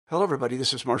Hello, everybody.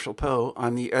 This is Marshall Poe.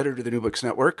 I'm the editor of the New Books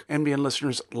Network. NBN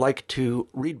listeners like to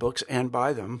read books and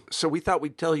buy them. So we thought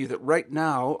we'd tell you that right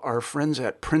now, our friends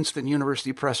at Princeton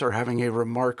University Press are having a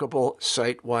remarkable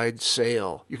site-wide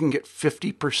sale. You can get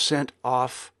 50%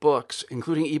 off books,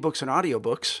 including ebooks and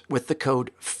audiobooks, with the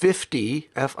code 50,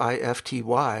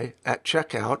 F-I-F-T-Y, at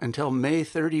checkout until May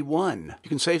 31. You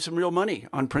can save some real money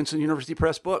on Princeton University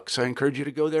Press books. I encourage you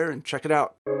to go there and check it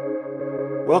out.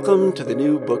 Welcome to the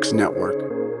New Books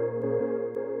Network.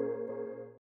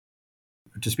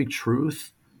 To speak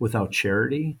truth without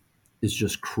charity is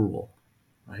just cruel,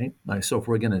 right? Like, so if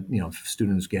we're going to, if a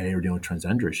student is gay or dealing with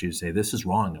transgender issues, say this is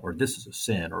wrong or this is a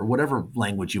sin or whatever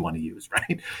language you want to use,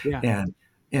 right? Yeah.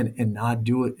 And not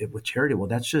do it with charity. Well,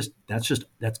 that's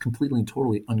completely and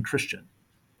totally unchristian,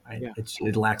 right? Yeah.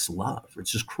 It lacks love.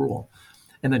 It's just cruel.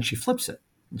 And then she flips it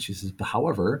and she says,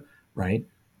 however, right?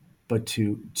 But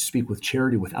to speak with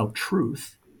charity without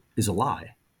truth is a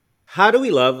lie. How do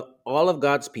we love all of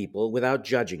God's people without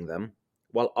judging them,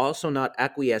 while also not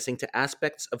acquiescing to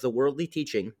aspects of the worldly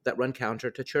teaching that run counter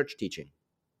to church teaching?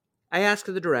 I asked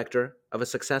the director of a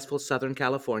successful Southern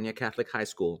California Catholic high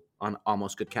school on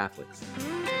Almost Good Catholics.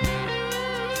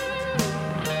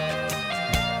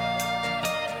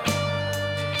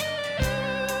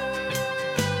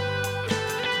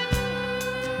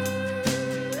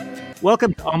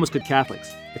 Welcome to Almost Good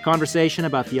Catholics, a conversation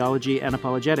about theology and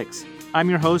apologetics. I'm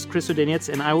your host, Chris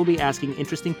Odinietz, and I will be asking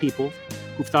interesting people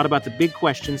who've thought about the big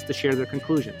questions to share their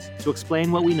conclusions, to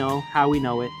explain what we know, how we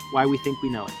know it, why we think we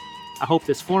know it. I hope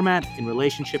this format, in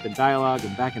relationship and dialogue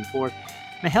and back and forth,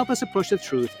 may help us approach the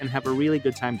truth and have a really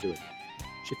good time doing it.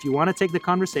 If you want to take the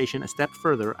conversation a step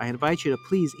further, I invite you to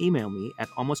please email me at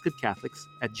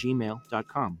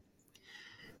almostgoodcatholics@gmail.com.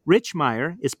 Rich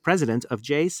Meyer is president of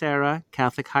J. Sarah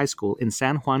Catholic High School in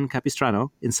San Juan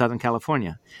Capistrano in Southern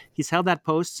California. He's held that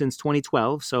post since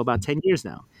 2012, so about 10 years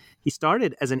now. He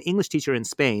started as an English teacher in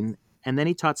Spain, and then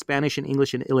he taught Spanish and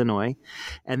English in Illinois,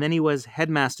 and then he was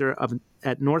headmaster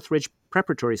at Northridge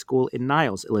Preparatory School in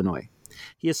Niles, Illinois.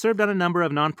 He has served on a number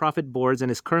of nonprofit boards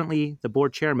and is currently the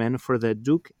board chairman for the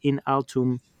Duc in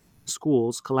Altum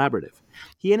Schools Collaborative.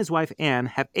 He and his wife, Anne,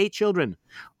 have 8 children,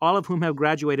 all of whom have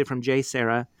graduated from J.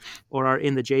 Sarah or are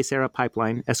in the J. Sarah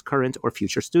pipeline as current or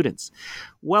future students.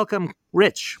 Welcome,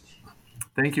 Rich.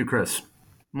 Thank you, Chris.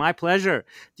 My pleasure.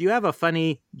 Do you have a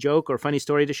funny joke or funny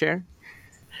story to share?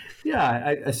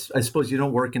 Yeah, I suppose you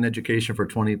don't work in education for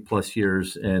 20 plus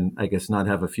years and I guess not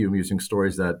have a few amusing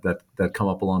stories that come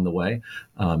up along the way.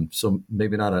 So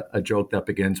maybe not a joke that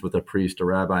begins with a priest, a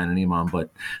rabbi, and an imam,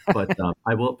 but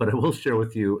I will share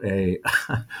with you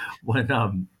when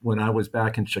I was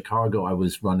back in Chicago, I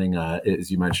was running,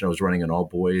 as you mentioned, I was running an all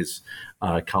boys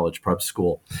college prep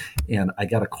school, and I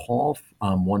got a call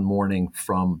one morning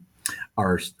from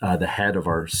the head of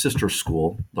our sister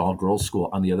school, the all girls school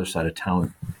on the other side of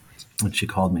town. And she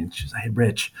called me and she said, "Hey,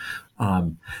 Rich,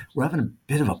 we're having a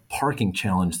bit of a parking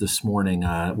challenge this morning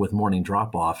with morning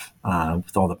drop off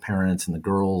with all the parents and the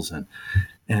girls." And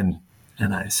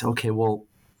I said, "Okay, well,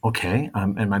 okay."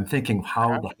 And I'm thinking,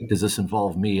 how the heck does this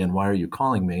involve me and why are you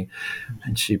calling me?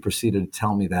 And she proceeded to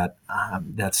tell me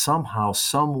that somehow,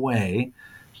 some way,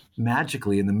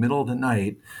 magically in the middle of the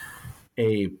night,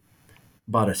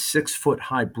 about a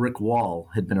 6-foot-high brick wall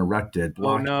had been erected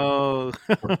blocking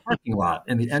the parking lot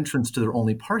and the entrance to their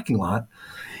only parking lot.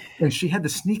 And she had the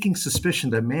sneaking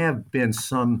suspicion that may have been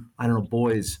some,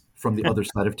 boys from the other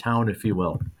side of town, if you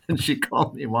will. And she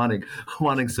called me wanting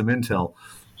some intel.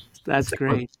 That's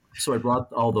great. So I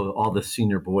brought all the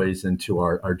senior boys into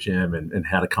our gym and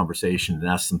had a conversation and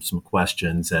asked them some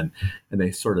questions, and they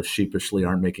sort of sheepishly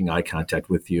aren't making eye contact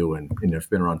with you. And I've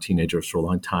been around teenagers for a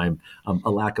long time.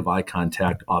 A lack of eye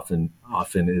contact often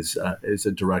is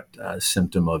a direct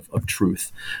symptom of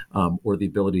truth, or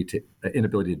the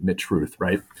inability to admit truth,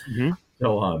 right?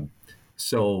 Mm-hmm.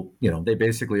 So they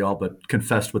basically all but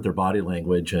confessed with their body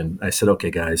language, and I said,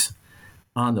 "Okay, guys,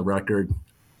 on the record,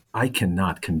 I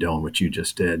cannot condone what you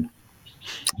just did,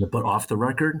 but off the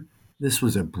record, this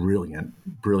was a brilliant,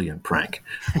 brilliant prank."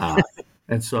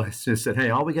 And so I just said,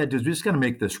 "Hey, all we got to do is we just got to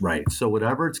make this right. So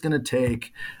whatever it's going to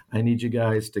take, I need you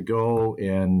guys to go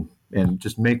and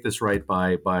just make this right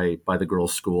by the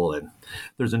girls' school." And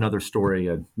there's another story,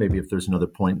 and maybe if there's another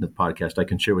point in the podcast, I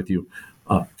can share with you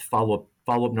follow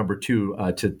up number 2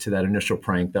 to that initial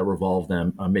prank that revolved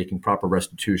them making proper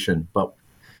restitution, but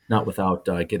not without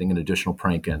getting an additional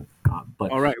prank in.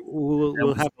 But all right,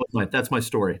 that's my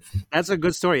story. That's a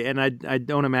good story, and I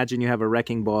don't imagine you have a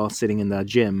wrecking ball sitting in the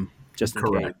gym just in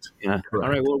Correct. case. Yeah. Correct.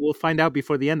 All right. Well, we'll find out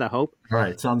before the end, I hope. All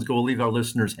right. Sounds good. We'll leave our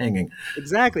listeners hanging.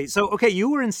 Exactly. So, okay, you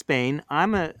were in Spain.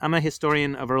 I'm a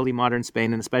historian of early modern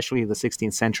Spain, and especially the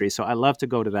 16th century. So I love to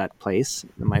go to that place.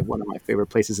 One of my favorite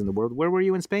places in the world. Where were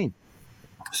you in Spain?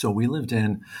 So we lived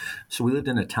in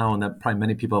a town that probably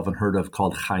many people haven't heard of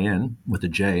called Jaén with a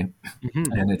J,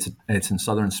 and it's in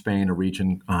southern Spain, a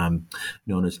region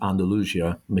known as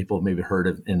Andalusia. People have maybe heard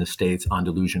of in the States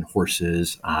Andalusian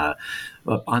horses.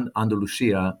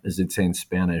 Andalusia, as they'd say in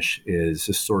Spanish, is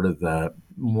just sort of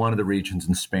one of the regions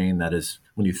in Spain that is,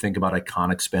 when you think about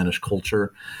iconic Spanish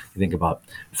culture, you think about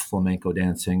flamenco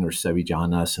dancing or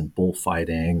sevillanas and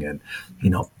bullfighting and,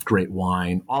 great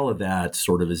wine. All of that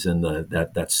sort of is in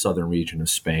that southern region of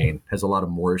Spain. Has a lot of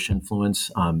Moorish influence.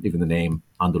 Even the name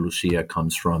Andalusia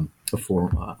comes from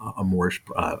a Moorish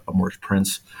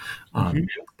prince.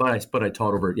 But I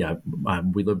taught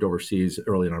we lived overseas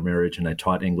early in our marriage, and I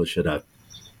taught English at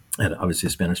obviously a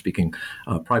Spanish-speaking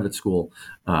private school,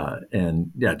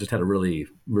 just had a really,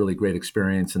 really great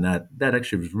experience, and that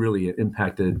actually was really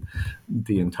impacted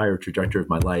the entire trajectory of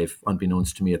my life,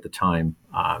 unbeknownst to me at the time.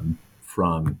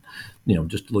 From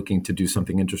just looking to do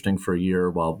something interesting for a year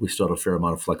while we still had a fair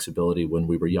amount of flexibility when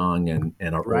we were young, and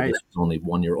our oldest was only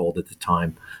 1 year old at the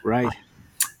time. Right.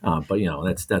 But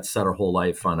that's set our whole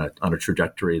life on a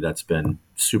trajectory that's been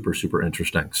super, super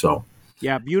interesting. So.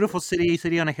 Yeah, beautiful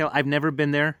city on a hill. I've never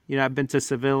been there. I've been to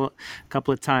Seville a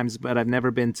couple of times, but I've never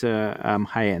been to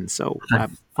Jaén. So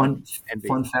fun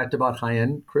fact about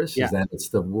Jaén, Chris, is that it's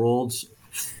the world's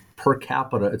per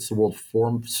capita, it's the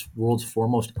world's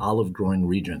foremost olive growing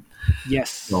region. Yes.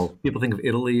 So people think of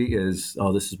Italy as,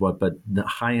 but the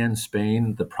Jaén,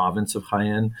 Spain, the province of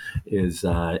Jaén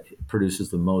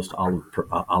produces the most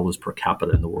olives per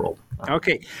capita in the world.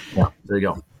 Okay. Yeah, there you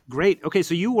go. Great. Okay,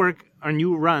 so you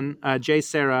run J.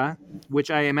 Serra,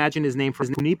 which I imagine is named for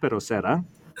Junipero Serra.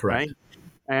 Correct.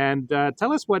 Right? And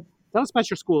tell us about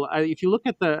your school. If you look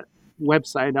at the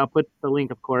website, I'll put the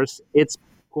link, of course. It's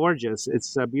gorgeous.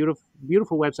 It's a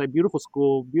beautiful website, beautiful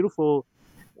school, beautiful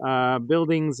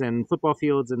buildings and football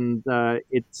fields, and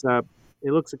it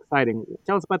looks exciting.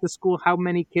 Tell us about the school. How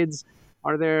many kids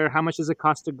are there? How much does it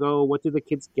cost to go? What do the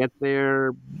kids get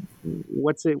there?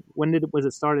 When was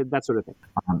it started? That sort of thing.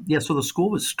 So the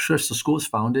school was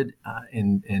founded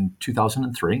in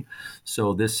 2003.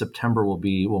 So this September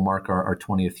will mark our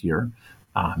 20th year.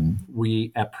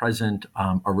 We at present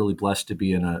are really blessed to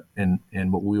be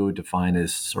in what we would define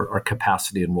as sort of our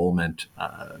capacity enrollment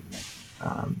at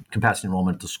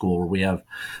the school, where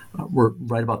we're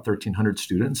right about 1,300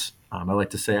 students. I like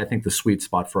to say I think the sweet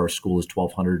spot for our school is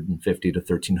 1,250 to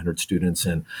 1,300 students,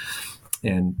 and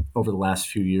over the last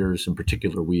few years in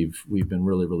particular, we've been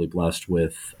really, really blessed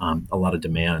with a lot of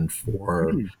demand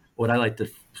for what I like to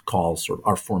call sort of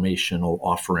our formational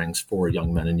offerings for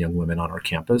young men and young women on our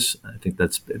campus. I think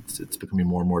it's becoming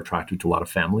more and more attractive to a lot of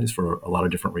families for a lot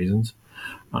of different reasons.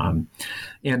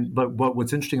 But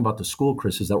what's interesting about the school,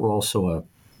 Chris, is that we're also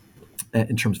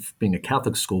in terms of being a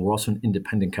Catholic school, we're also an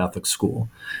independent Catholic school,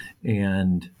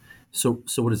 and so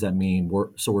what does that mean?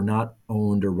 We're not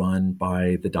owned or run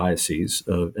by the diocese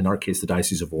in our case, the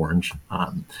Diocese of Orange.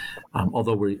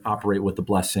 Although we operate with the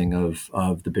blessing of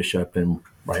the bishop, and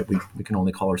we can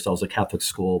only call ourselves a Catholic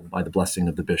school by the blessing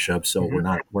of the bishop. So we're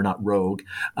not rogue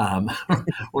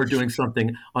or doing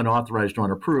something unauthorized or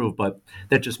unapproved. But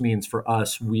that just means for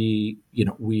us, we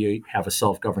have a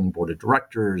self-governing board of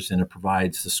directors, and it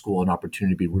provides the school an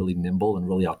opportunity to be really nimble and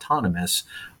really autonomous,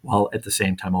 while at the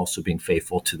same time also being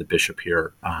faithful to the bishop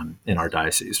here in our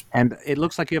diocese. And it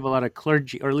looks like you have a lot of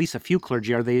clergy, or at least a few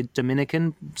clergy. Are they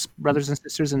Dominican brothers and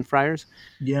sisters and friars?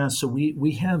 Yeah, so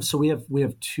we have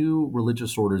two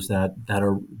religious orders that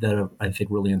are I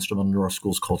think really instrumental in our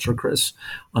school's culture, Chris.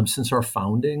 Since our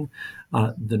founding,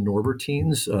 the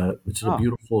Norbertines, which is a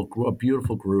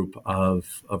beautiful group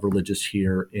of religious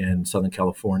here in Southern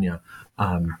California.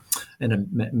 And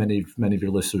many of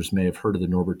your listeners may have heard of the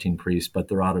Norbertine priests, but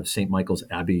they're out of St. Michael's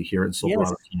Abbey here in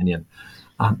Silverado Canyon.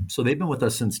 So they've been with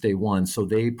us since day one. So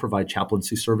they provide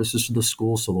chaplaincy services to the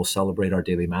school. So they'll celebrate our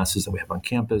daily masses that we have on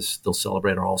campus. They'll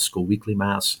celebrate our all-school weekly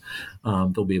mass.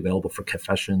 They'll be available for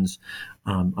confessions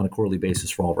on a quarterly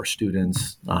basis for all of our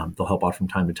students. They'll help out from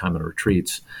time to time on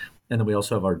retreats. And then we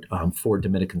also have our 4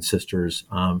 Dominican sisters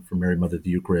from Mary Mother of the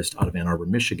Eucharist out of Ann Arbor,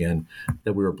 Michigan,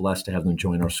 that we were blessed to have them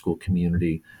join our school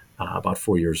community about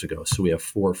 4 years ago. So we have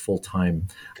 4 full-time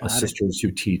sisters who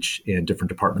teach in different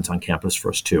departments on campus for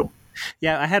us too.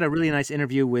 Yeah, I had a really nice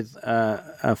interview with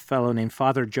a fellow named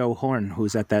Father Joe Horn,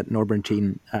 who's at that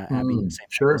Norbertine Abbey.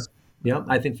 Sure. Yeah,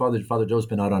 I think Father Joe's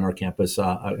been out on our campus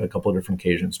a couple of different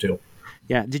occasions too.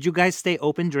 Yeah. Did you guys stay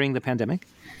open during the pandemic?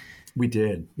 We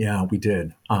did. Yeah, we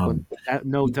did.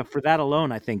 For that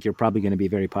alone, I think you're probably going to be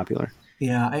very popular.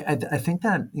 Yeah, I think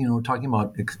that, talking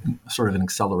about sort of an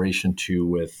acceleration too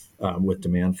with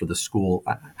demand for the school,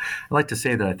 I like to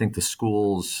say that I think the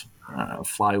school's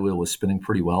flywheel was spinning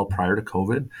pretty well prior to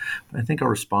COVID. But I think our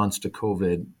response to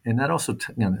COVID, and that also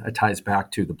it ties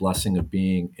back to the blessing of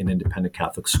being an independent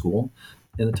Catholic school.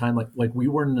 In the time, like we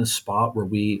were in a spot where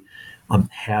we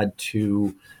had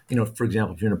to, for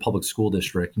example, if you're in a public school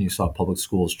district and you saw public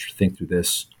schools think through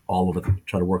this all over,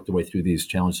 try to work their way through these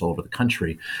challenges all over the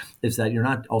country, is that you're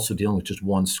not also dealing with just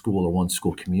one school or one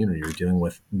school community. You're dealing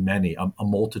with a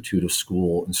multitude of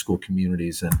school and school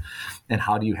communities, and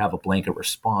how do you have a blanket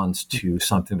response to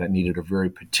something that needed a very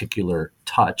particular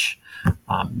touch,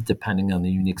 depending on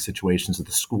the unique situations of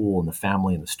the school and the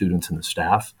family and the students and the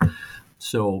staff.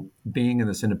 So being in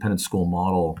this independent school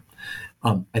model,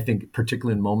 I think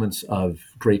particularly in moments of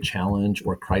great challenge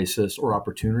or crisis or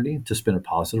opportunity, to spin it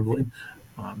positively,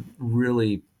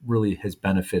 really, really has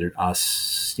benefited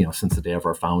us, since the day of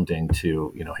our founding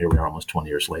to, here we are almost 20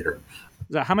 years later.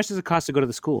 So how much does it cost to go to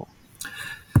the school?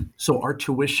 So our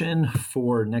tuition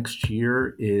for next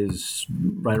year is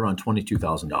right around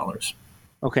 $22,000.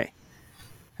 Okay.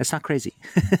 That's not crazy.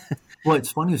 Well,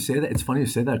 it's funny you say that. It's funny you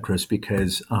say that, Chris,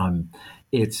 because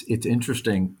it's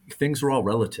interesting. Things are all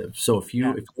relative. So if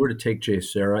you were to take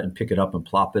JSerra and pick it up and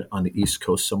plop it on the East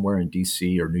Coast somewhere in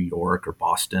DC or New York or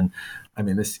Boston,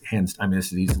 this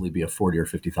would easily be a $40,000 or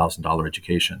 $50,000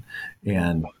 education.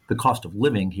 And the cost of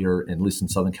living here, at least in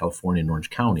Southern California and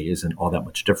Orange County, isn't all that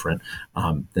much different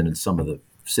than in some of the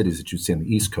cities that you'd see on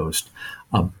the East Coast.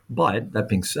 But that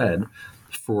being said,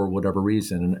 for whatever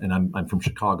reason, and I'm from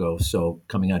Chicago, so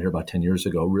coming out here about 10 years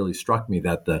ago really struck me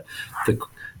that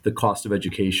the cost of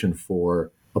education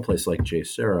for a place like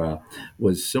JSerra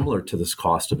was similar to this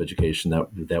cost of education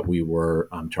that we were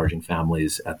charging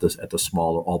families at the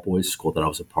smaller all boys school that I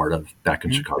was a part of back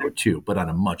in Chicago too, but on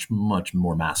a much, much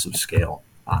more massive scale.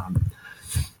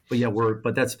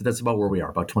 But that's about where we are,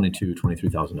 about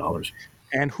 $23,000.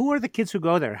 And who are the kids who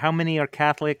go there? How many are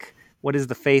Catholic? What is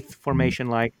the faith formation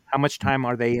like? How much time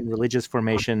are they in religious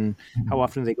formation? How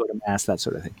often do they go to mass? That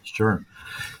sort of thing. Sure.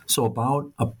 So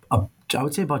about I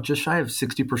would say about just shy of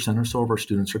 60% or so of our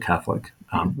students are Catholic,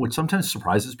 which sometimes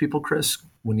surprises people, Chris,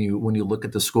 when you look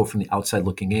at the school from the outside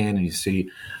looking in and you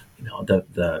see, and I'll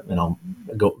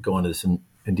go into this in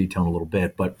detail in a little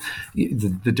bit, but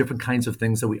the different kinds of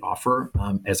things that we offer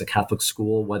as a Catholic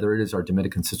school, whether it is our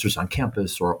Dominican Sisters on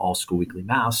campus or all school weekly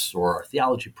mass or our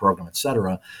theology program, et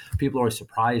cetera, people are always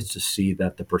surprised to see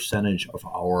that the percentage of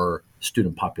our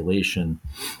student population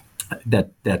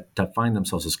that find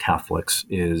themselves as Catholics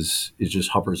is just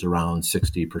hovers around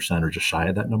 60% or just shy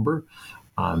of that number.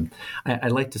 I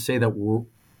like to say that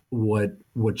what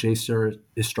JSerra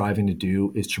is striving to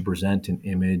do is to present an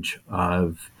image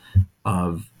of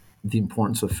the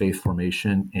importance of faith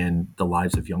formation in the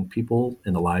lives of young people,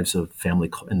 in the lives of family,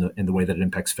 in the way that it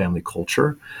impacts family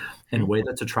culture, in a way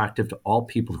that's attractive to all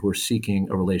people who are seeking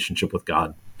a relationship with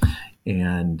God.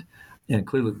 And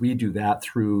clearly we do that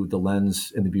through the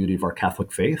lens and the beauty of our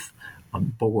Catholic faith,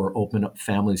 but we're open up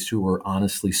families who are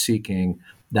honestly seeking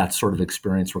that sort of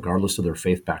experience regardless of their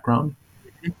faith background.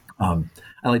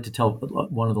 I like to tell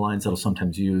one of the lines that I'll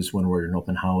sometimes use when we're at an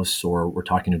open house or we're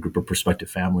talking to a group of prospective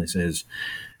families is,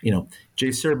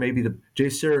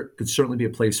 JSerra could certainly be a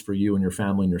place for you and your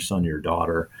family and your son or your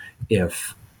daughter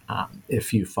if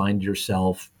you find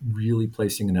yourself really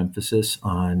placing an emphasis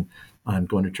on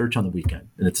going to church on the weekend,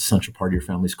 and it's a central part of your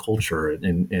family's culture,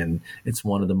 and it's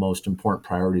one of the most important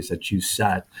priorities that you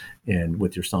set in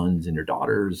with your sons and your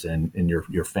daughters and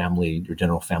your family, your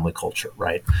general family culture,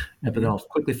 right? But then I'll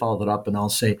quickly follow that up and I'll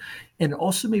say, and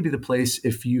also maybe the place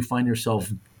if you find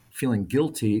yourself feeling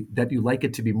guilty that you like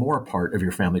it to be more a part of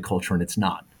your family culture and it's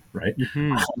not. Right.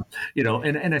 Mm-hmm.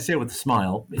 And I say it with a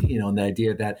smile, and the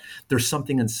idea that there's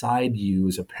something inside you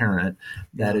as a parent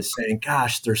that is saying,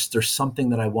 gosh, there's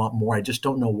something that I want more. I just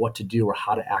don't know what to do or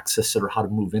how to access it or how to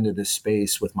move into this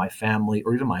space with my family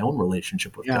or even my own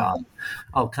relationship with God.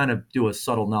 I'll kind of do a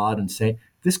subtle nod and say,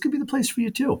 this could be the place for you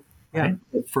too. Right?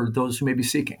 For those who may be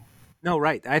seeking. No,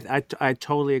 right. I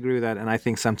totally agree with that. And I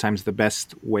think sometimes the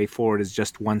best way forward is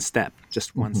just one step,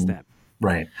 step.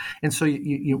 Right. And so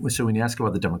so when you ask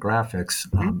about the demographics,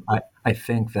 I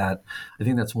think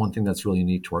that's one thing that's really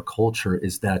unique to our culture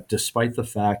is that despite the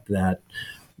fact that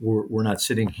we're not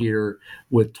sitting here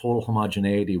with total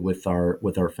homogeneity with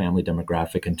our family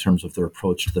demographic in terms of their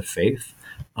approach to the faith,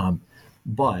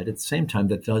 but at the same time,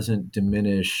 that doesn't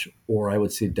diminish or I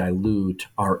would say dilute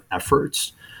our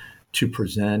efforts to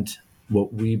present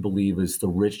what we believe is the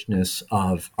richness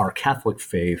of our Catholic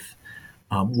faith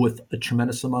with a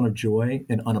tremendous amount of joy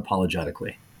and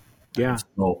unapologetically. Yeah.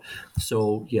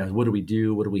 So yeah, what do we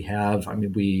do? What do we have? I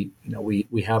mean,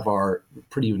 we have our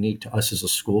pretty unique to us as a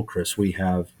school, Chris. We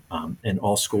have an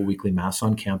all school weekly mass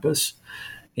on campus.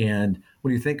 And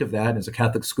when you think of that as a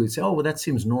Catholic school, you say, oh, well, that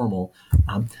seems normal.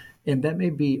 And that may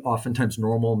be oftentimes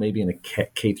normal, maybe in a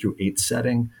K through 8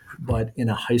 setting, but in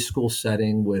a high school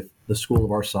setting with the school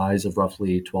of our size of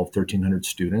roughly 1,300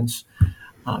 students,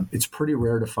 it's pretty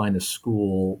rare to find a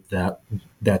school that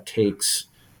takes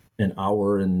an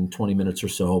hour and 20 minutes or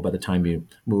so by the time you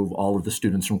move all of the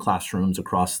students from classrooms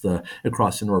across the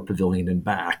North Pavilion and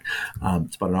back.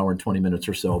 It's about an hour and 20 minutes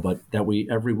or so, but that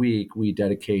every week we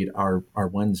dedicate our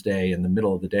Wednesday in the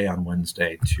middle of the day on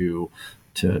Wednesday to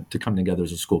come together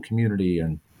as a school community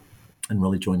and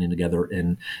really joining together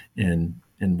in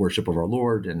worship of our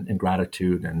Lord and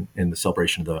gratitude and in the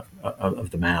celebration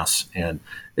of the Mass. And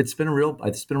it's been a real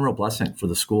blessing for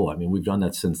the school. I mean, we've done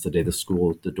that since the day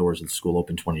the doors of the school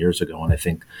opened 20 years ago. And I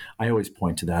think I always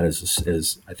point to that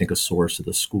as I think a source of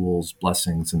the school's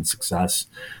blessings and success,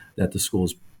 that the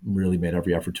school's really made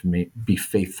every effort to be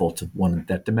faithful to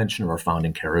that dimension of our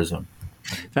founding charism.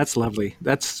 That's lovely.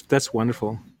 That's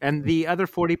wonderful. And the other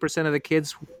 40% of the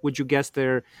kids, would you guess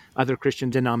they're other Christian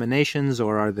denominations,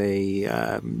 or are they?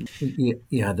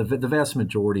 Yeah, the vast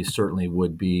majority certainly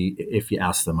would be. If you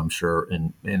ask them, I'm sure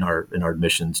in our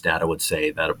admissions data would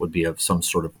say that it would be of some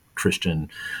sort of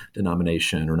Christian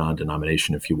denomination or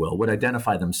non-denomination, if you will, would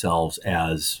identify themselves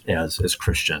as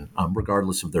Christian,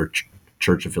 regardless of their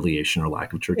church affiliation or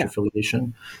lack of church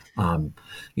affiliation.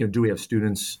 Do we have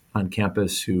students on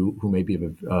campus who may be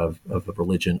of a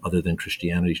religion other than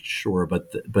Christianity? Sure,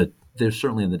 but they're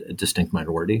certainly in the distinct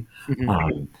minority.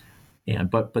 Mm-hmm.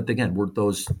 But again,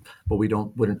 we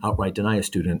wouldn't outright deny a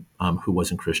student who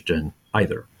wasn't Christian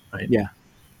either. Right? Yeah.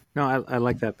 No, I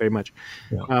like that very much.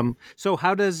 Yeah. So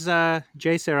how does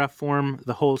JSerra form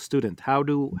the whole student? How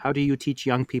do you teach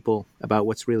young people about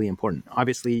what's really important?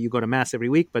 Obviously, you go to Mass every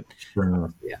week, but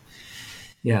sure.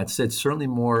 Yeah, it's certainly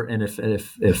more. And if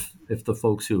the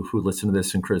folks who listen to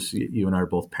this, and Chris, you and I are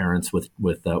both parents with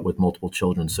multiple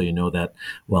children, so you know that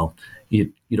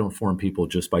you don't form people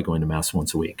just by going to Mass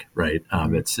once a week, right?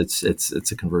 Mm-hmm.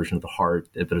 It's a conversion of the heart,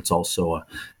 but it's also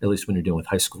at least when you're dealing with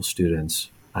high school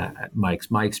students. My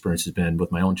experience has been with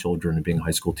my own children and being a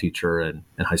high school teacher and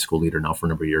high school leader now for a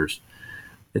number of years.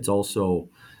 It's also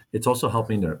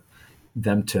helping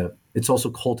it's also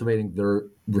cultivating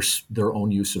their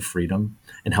own use of freedom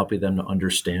and helping them to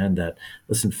understand that,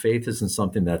 listen, faith isn't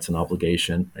something that's an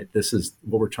obligation. Right? This is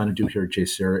what we're trying to do here at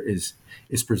JSerra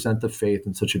is present the faith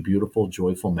in such a beautiful,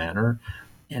 joyful manner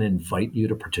and invite you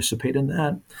to participate in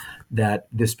that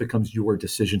this becomes your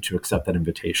decision to accept that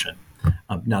invitation.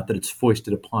 Not that it's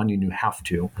foisted upon you and you have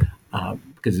to,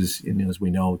 because as we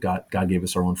know, God gave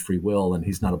us our own free will and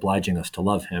he's not obliging us to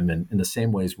love him. And in the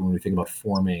same ways, when we think about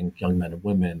forming young men and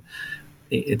women,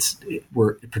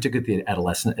 we're particularly at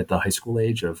the high school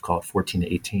age of, call it 14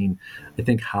 to 18. I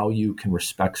think how you can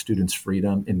respect students'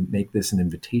 freedom and make this an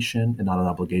invitation and not an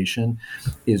obligation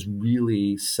is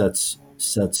really sets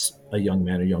a young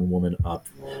man or young woman up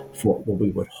for what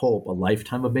we would hope a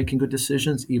lifetime of making good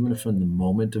decisions, even if in the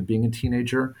moment of being a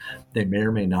teenager, they may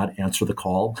or may not answer the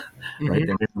call, right? Mm-hmm.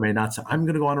 They may or may not say, I'm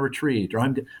going to go on a retreat,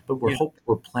 but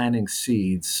we're planting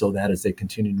seeds so that as they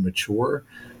continue to mature,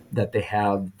 that they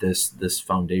have this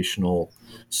foundational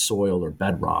soil or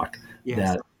bedrock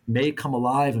that may come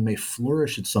alive and may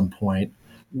flourish at some point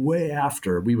way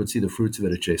after we would see the fruits of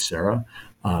it at JSerra.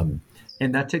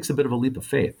 And that takes a bit of a leap of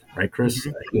faith, right, Chris?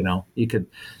 Mm-hmm.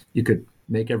 You could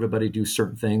make everybody do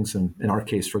certain things. And in our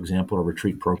case, for example, a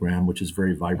retreat program, which is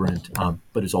very vibrant,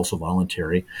 but is also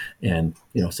voluntary. And,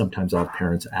 sometimes I'll have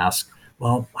parents ask,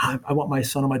 well, I want my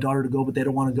son or my daughter to go, but they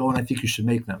don't want to go. And I think you should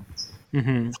make them.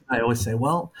 Mm-hmm. I always say,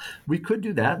 well, we could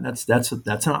do that. That's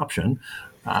an option.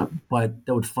 But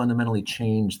that would fundamentally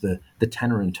change the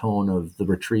tenor and tone of the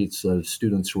retreats of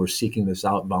students who are seeking this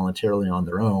out voluntarily on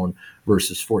their own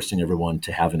versus forcing everyone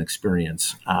to have an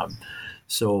experience.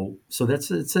 So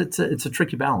it's a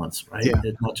tricky balance, right? Yeah.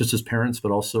 Not just as parents,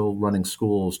 but also running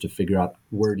schools to figure out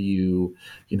where do you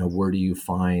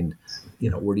find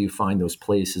those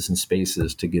places and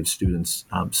spaces to give students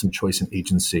some choice and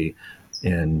agency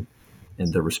in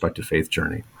their respective faith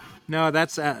journey. No,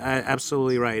 that's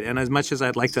absolutely right. And as much as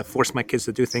I'd like to force my kids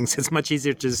to do things, it's much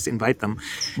easier to just invite them.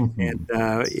 Mm-hmm.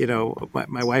 And,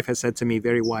 my wife has said to me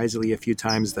very wisely a few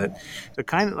times that they're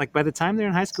kind of like, by the time they're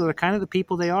in high school, they're kind of the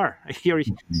people they are. Your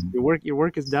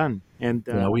work is done. And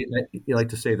you like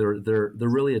to say they're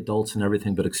really adults in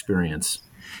everything but experience.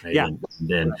 Right? Yeah.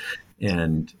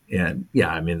 And yeah,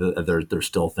 I mean, there's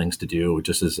still things to do.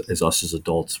 Just as us as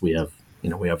adults, we have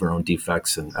our own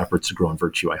defects and efforts to grow in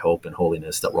virtue, I hope, and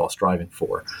holiness that we're all striving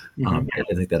for. I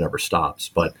don't think that ever stops.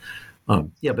 But but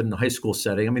in the high school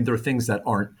setting, I mean, there are things that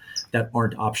aren't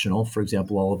optional. For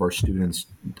example, all of our students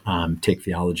take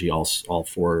theology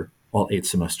all 8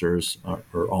 semesters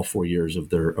or all 4 years of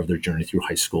their journey through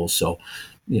high school. So,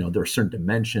 there are certain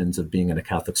dimensions of being in a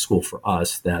Catholic school for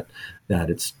us that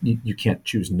it's you can't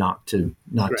choose not to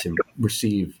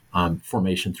receive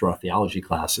formation through our theology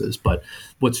classes. But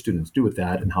what students do with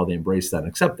that and how they embrace that and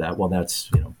accept that, well,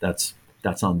 that's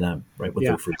on them, right? With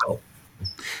their free will.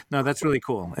 No, that's really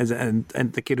cool. And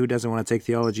the kid who doesn't want to take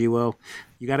theology, well,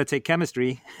 you got to take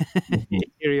chemistry.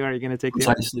 Here you are, you're going to take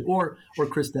precisely. Or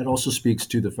Chris, that also speaks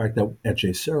to the fact that at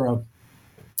JSerra,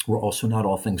 we're also not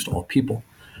all things to all people.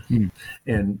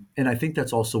 And I think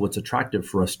that's also what's attractive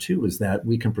for us too, is that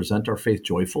we can present our faith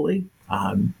joyfully,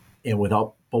 and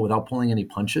without pulling any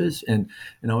punches. And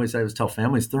I always tell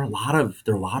families, there are a lot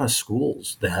of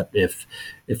schools that if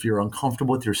you're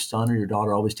uncomfortable with your son or your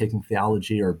daughter always taking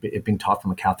theology or it being taught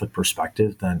from a Catholic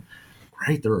perspective, then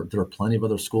great, there are plenty of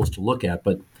other schools to look at.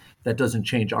 But that doesn't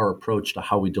change our approach to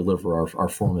how we deliver our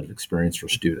formative experience for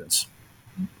students.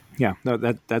 Yeah, no,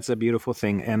 that's a beautiful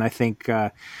thing. And I think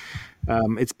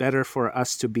it's better for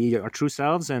us to be our true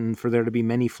selves and for there to be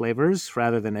many flavors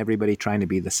rather than everybody trying to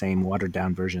be the same watered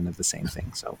down version of the same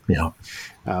thing. So, yeah.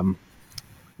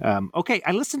 Okay,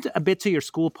 I listened a bit to your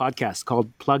school podcast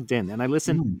called Plugged In, and I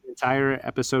listened to the entire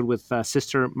episode with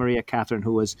Sister Maria Catherine,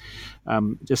 who was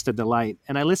just a delight.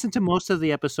 And I listened to most of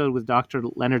the episode with Dr.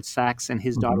 Leonard Sachs and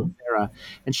his daughter Sarah,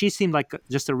 and she seemed like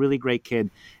just a really great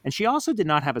kid. And she also did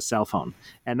not have a cell phone.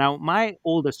 And now my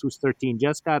oldest, who's 13,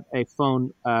 just got a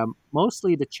phone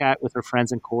mostly to chat with her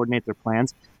friends and coordinate their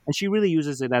plans. And she really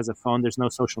uses it as a phone. There's no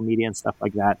social media and stuff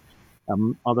like that.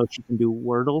 Although she can do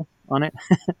Wordle on it.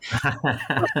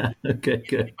 Okay,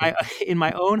 good. In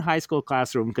my own high school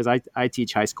classroom, because I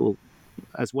teach high school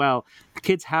as well,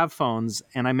 kids have phones,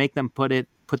 and I make them put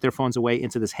their phones away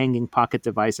into this hanging pocket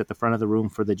device at the front of the room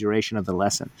for the duration of the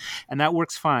lesson. And that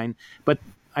works fine. But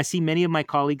I see many of my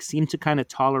colleagues seem to kind of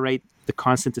tolerate the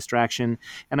constant distraction.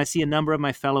 And I see a number of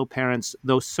my fellow parents,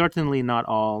 though certainly not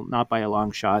all, not by a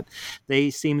long shot,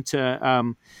 they seem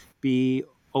to be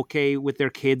okay with their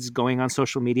kids going on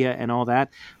social media and all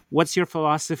that. What's your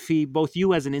philosophy, both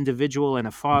you as an individual and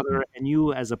a father, and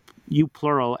you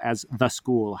plural as the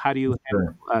school? How do you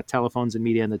handle telephones and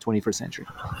media in the 21st century?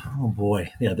 Oh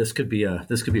boy, yeah, this could be a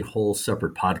whole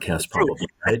separate podcast, probably,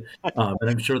 right? And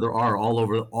I'm sure there are all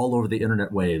over the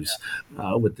internet waves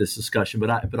with this discussion. But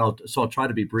I'll try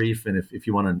to be brief, and if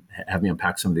you want to have me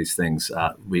unpack some of these things,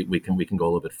 we can go a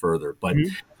little bit further. But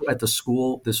at the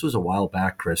school, this was a while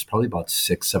back, Chris, probably about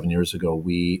 6-7 years ago,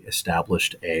 we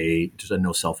established just a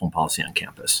no cell phone policy on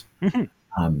campus.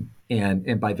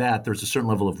 And by that, there's a certain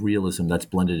level of realism that's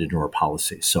blended into our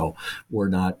policy. So we're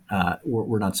not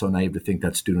so naive to think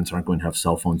that students aren't going to have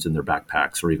cell phones in their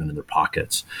backpacks or even in their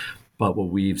pockets. But what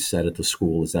we've said at the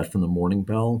school is that from the morning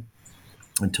bell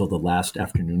until the last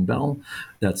afternoon bell,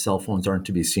 that cell phones aren't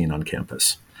to be seen on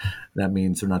campus. That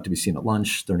means they're not to be seen at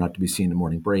lunch. They're not to be seen at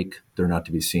morning break. They're not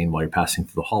to be seen while you're passing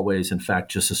through the hallways. In fact,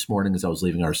 just this morning, as I was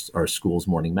leaving our school's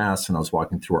morning mass and I was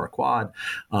walking through our quad,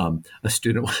 a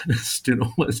student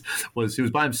was he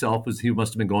was by himself. He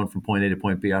must have been going from point A to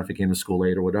point B. I don't know if he came to school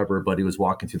late or whatever, but he was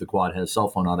walking through the quad, had his cell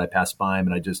phone on. I passed by him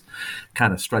and I just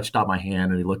kind of stretched out my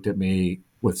hand and he looked at me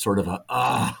with sort of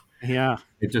a Yeah.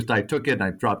 I took it and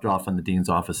I dropped it off in the dean's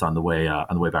office on the way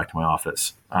back to my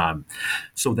office.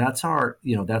 So that's our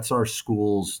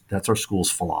school's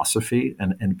philosophy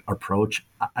and approach.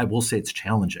 I will say it's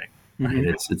challenging. Right?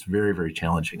 It's very, very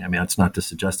challenging. I mean, that's not to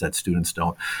suggest that students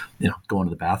don't, go into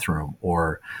the bathroom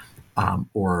or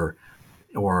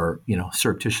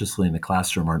surreptitiously in the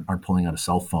classroom aren't pulling out a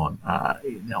cell phone.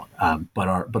 But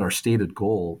our stated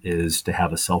goal is to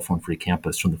have a cell phone free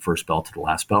campus from the first bell to the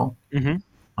last bell.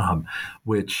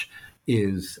 Which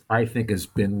is, I think, has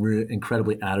been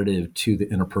incredibly additive to the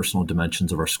interpersonal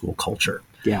dimensions of our school culture.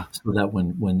 Yeah. So that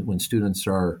when students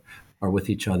are with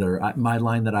each other, my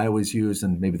line that I always use,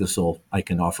 and maybe I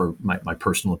can offer my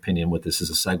personal opinion with this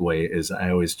as a segue, is I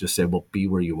always just say, well, be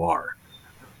where you are.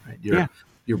 Right?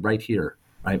 You're right here.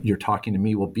 Right? You're talking to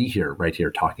me. We'll be here, right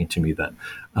here, talking to me then.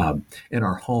 In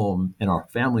our home, in our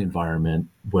family environment,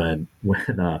 when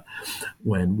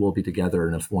we'll be together,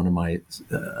 and if one of my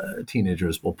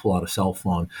teenagers will pull out a cell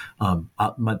phone,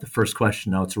 the first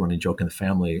question, now it's a running joke in the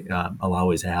family, I'll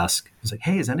always ask, is like,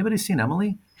 hey, has anybody seen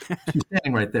Emily? She's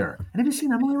standing right there. Anybody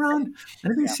seen Emily around?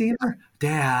 Anybody seen her?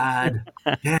 Dad.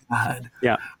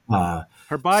 Yeah.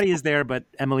 Her body is there, but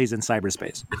Emily's in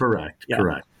cyberspace. Correct. Yeah.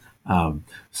 Correct.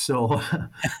 So,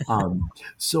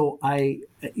 so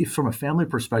from a family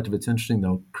perspective, it's interesting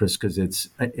though, Chris, because it's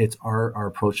our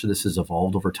approach to this has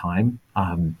evolved over time.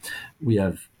 We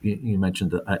have, you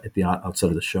mentioned that at the outset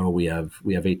of the show, we have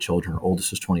 8 children. Our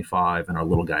oldest is 25 and our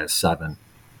little guy is 7.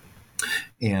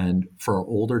 And for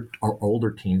our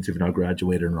older teens who've now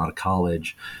graduated and are out of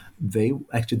college, they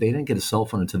didn't get a cell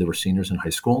phone until they were seniors in high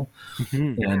school.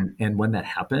 Mm-hmm. And when that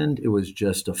happened, it was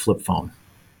just a flip phone.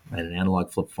 I had an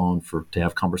analog flip phone to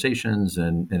have conversations,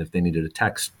 and if they needed a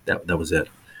text, that was it.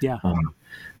 Yeah.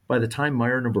 By the time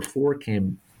Meyer number 4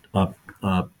 came up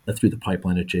through the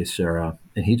pipeline at JSerra,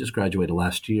 and he just graduated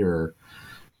last year,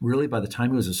 really by the time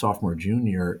he was a sophomore,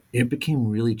 junior, it became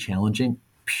really challenging,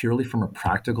 purely from a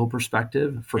practical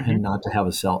perspective, for him not to have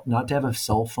a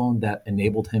cell phone that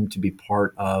enabled him to be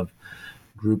part of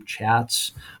group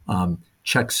chats.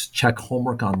 Check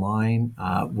homework online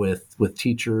with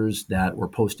teachers that were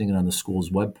posting it on the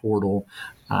school's web portal.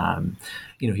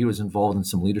 He was involved in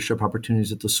some leadership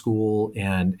opportunities at the school,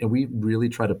 and we really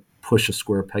try to push a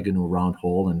square peg into a round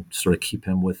hole and sort of keep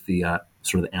him with the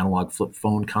sort of the analog flip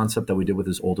phone concept that we did with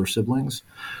his older siblings.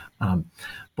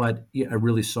 But I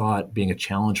really saw it being a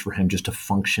challenge for him just to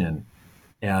function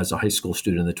as a high school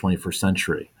student in the 21st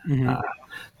century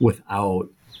without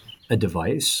a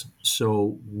device.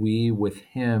 So we, with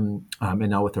him, and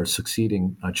now with our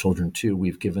succeeding children too,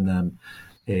 we've given them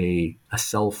a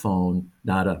cell phone,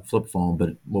 not a flip phone,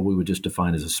 but what we would just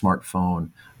define as a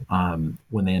smartphone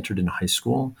when they entered into high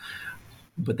school.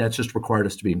 But that's just required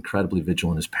us to be incredibly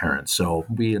vigilant as parents. So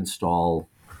we use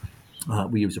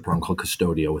a program called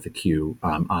Custodio with a Q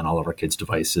on all of our kids'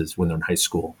 devices when they're in high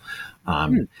school.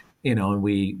 And they're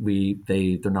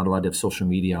not allowed to have social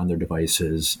media on their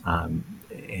devices,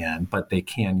 but they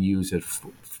can use it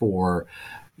for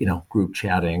group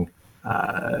chatting,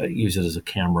 use it as a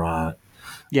camera.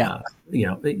 Yeah.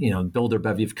 Build their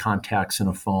bevy of contacts in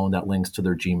a phone that links to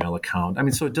their Gmail account. I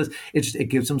mean, so it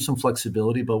gives them some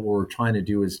flexibility, but what we're trying to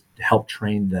do is help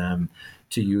train them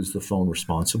to use the phone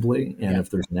responsibly. And if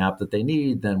there's an app that they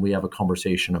need, then we have a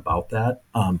conversation about that.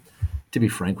 To be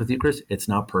frank with you, Chris, it's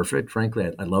not perfect. Frankly,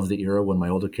 I love the era when my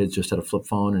older kids just had a flip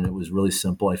phone and it was really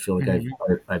simple. I feel like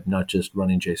I've not just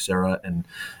running JSerra and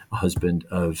a husband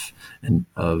to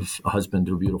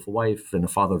a beautiful wife and a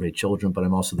father of 8 children, but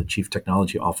I'm also the chief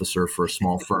technology officer for a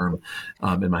small firm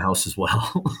in my house as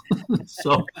well.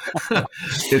 So, to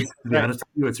be honest with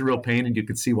you, it's a real pain, and you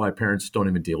can see why parents don't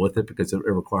even deal with it because it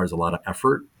requires a lot of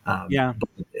effort. But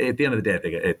at the end of the day, I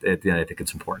think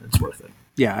it's important. It's worth it.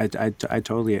 Yeah, I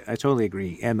totally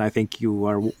agree, and I think you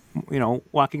are,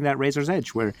 walking that razor's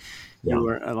edge where you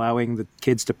are allowing the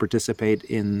kids to participate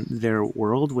in their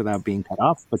world without being cut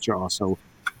off, but you're also,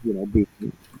 being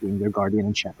their guardian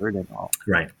and shepherd and all.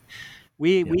 Right.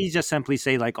 We just simply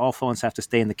say like all phones have to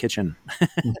stay in the kitchen.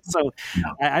 So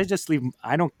I just leave.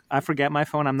 I forget my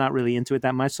phone. I'm not really into it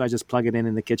that much. So I just plug it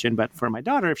in the kitchen. But for my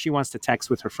daughter, if she wants to text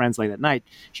with her friends late at night,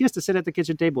 she has to sit at the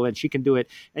kitchen table and she can do it.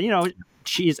 And,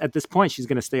 she's at this point, she's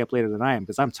going to stay up later than I am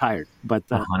because I'm tired. But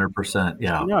 100%.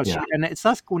 Yeah. And it's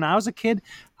us when I was a kid,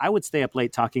 I would stay up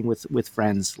late talking with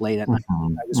friends late at night.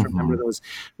 I just remember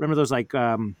those like,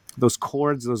 those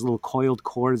cords, those little coiled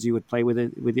cords you would play with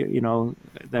it with your,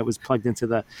 that was plugged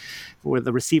into where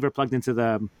the receiver plugged into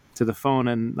the phone.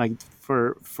 And like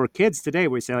for kids today,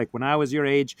 we say like when I was your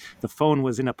age, the phone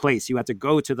was in a place. You had to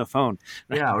go to the phone.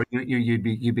 Yeah, or you'd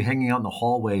be hanging out in the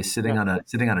hallway, sitting on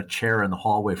a chair in the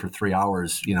hallway for 3 hours,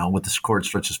 with the cord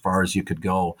stretched as far as you could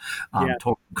go,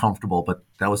 totally comfortable. But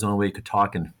that was the only way you could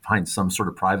talk and find some sort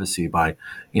of privacy by,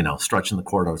 stretching the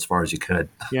cord out as far as you could.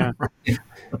 Yeah.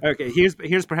 Okay.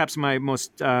 Here's perhaps my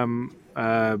most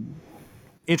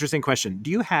interesting question.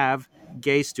 Do you have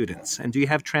gay students, and do you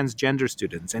have transgender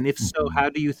students? And if so, how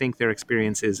do you think their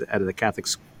experience is at the Catholic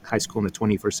high school in the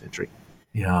 21st century?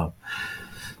 Yeah.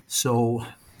 So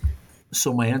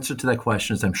my answer to that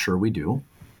question is I'm sure we do.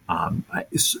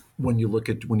 When you look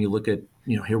at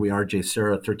here we are,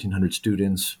 JSerra, 1,300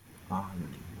 students,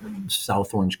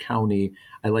 South Orange County.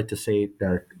 I like to say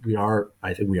that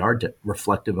I think we are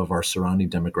reflective of our surrounding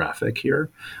demographic here.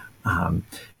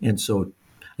 And so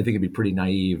I think it'd be pretty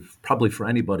naive, probably for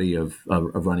anybody of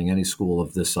running any school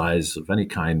of this size of any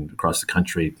kind across the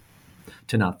country,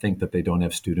 to not think that they don't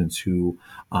have students who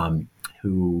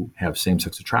have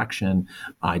same-sex attraction,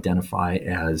 identify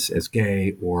as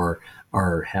gay, or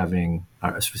are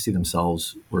see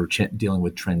themselves or dealing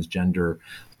with transgender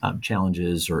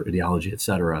challenges or ideology, et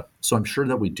cetera. So I'm sure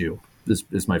that we do. This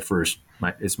is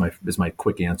my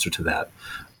quick answer to that.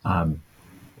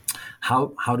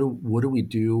 what do we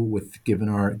do with given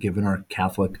our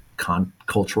Catholic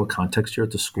cultural context here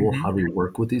at the school? Mm-hmm. How do we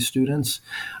work with these students?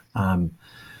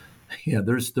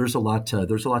 There's a lot to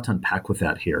unpack with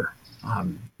that here.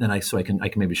 And I can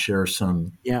maybe share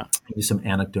maybe some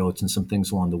anecdotes and some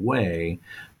things along the way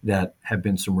that have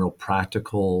been some real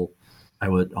practical, I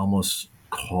would almost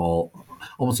call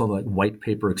all like white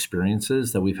paper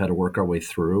experiences that we've had to work our way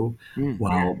through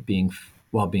while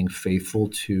being faithful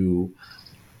to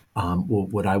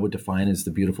what I would define as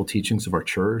the beautiful teachings of our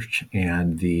church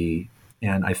and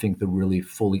I think the really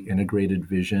fully integrated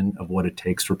vision of what it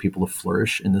takes for people to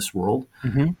flourish in this world.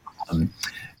 Mm-hmm.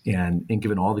 And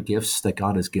given all the gifts that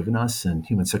God has given us, and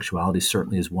human sexuality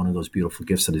certainly is one of those beautiful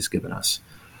gifts that He's given us.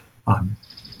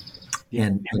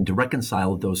 And to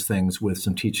reconcile those things with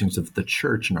some teachings of the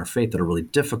church and our faith that are really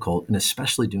difficult, and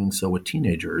especially doing so with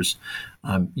teenagers,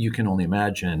 you can only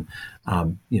imagine,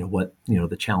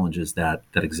 the challenges that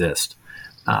exist.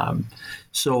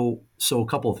 So a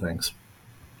couple of things.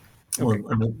 Okay.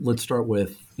 Well, let's start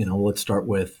with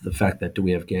the fact that do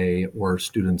we have gay or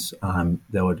students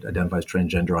that would identify as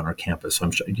transgender on our campus?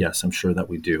 I'm sure that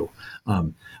we do.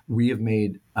 We have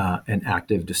made an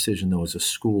active decision, though, as a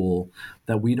school,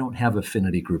 that we don't have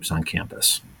affinity groups on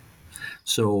campus.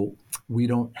 So we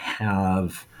don't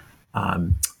have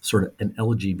sort of an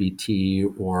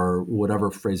LGBT or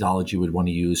whatever phraseology you would want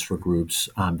to use for groups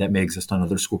that may exist on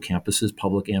other school campuses,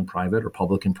 public and private, or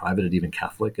public and private, and even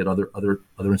Catholic at other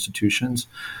institutions.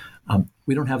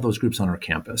 We don't have those groups on our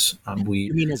campus.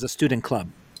 You mean as a student club?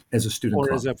 As a student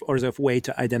club. Or as a way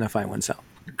to identify oneself?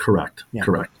 Correct.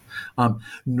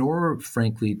 Nor,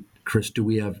 frankly, Chris, do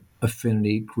we have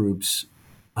affinity groups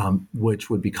which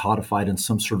would be codified in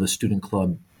some sort of a student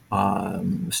club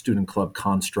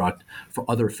construct for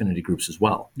other affinity groups as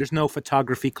well. There's no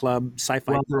photography club,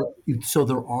 sci-fi club? So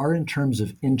there are in terms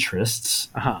of interests,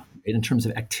 in terms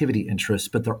of activity interests,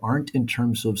 but there aren't in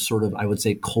terms of sort of, I would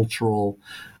say, cultural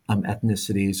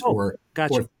ethnicities or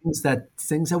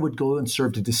things that would go and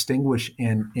serve to distinguish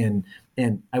and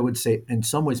I would say in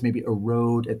some ways maybe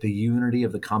erode at the unity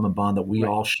of the common bond that we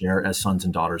all share as sons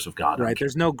and daughters of God. Right.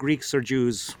 There's no Greeks or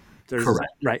Jews.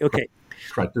 Correct. Right. Okay.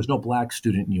 Correct. There's no Black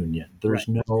student union. There's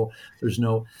no.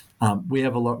 We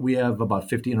have about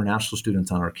 50 international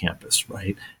students on our campus,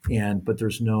 right? But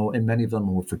there's no, and many of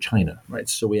them work for China, right?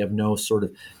 So we have no sort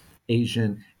of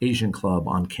Asian club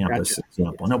on campus, for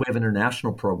example. Now we have an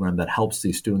international program that helps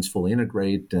these students fully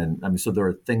integrate, and so there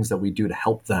are things that we do to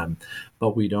help them,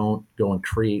 but we don't go and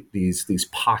create these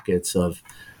pockets of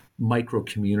micro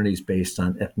communities based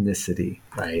on ethnicity,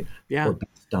 right? Yeah. Or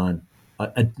based on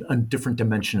a different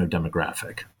dimension of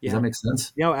demographic. Does that make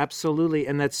sense? Yeah, absolutely.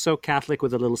 And that's so Catholic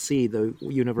with a little c, the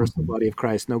universal body of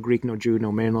Christ. No Greek, no Jew,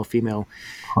 no male, no female.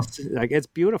 It's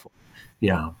beautiful.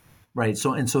 Yeah. Right.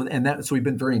 So we've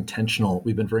been very intentional.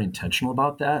 We've been very intentional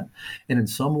about that. And in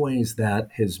some ways that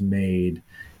has made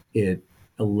it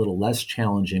a little less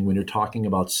challenging when you're talking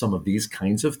about some of these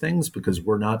kinds of things, because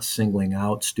we're not singling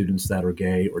out students that are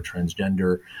gay or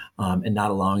transgender and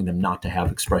not allowing them not to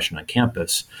have expression on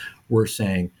campus. We're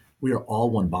saying we are all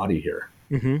one body here.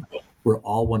 Mm-hmm. We're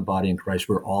all one body in Christ.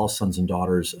 We're all sons and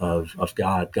daughters of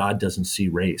God. God doesn't see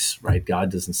race, right?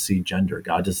 God doesn't see gender.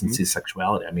 God doesn't see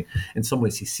sexuality. I mean, in some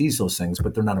ways he sees those things,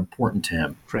 but they're not important to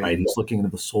him, right? He's looking into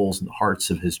the souls and the hearts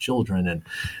of his children.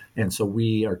 And so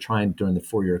we are trying during the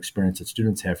 4-year experience that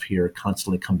students have here,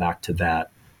 constantly come back to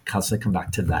that.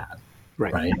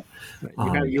 Right.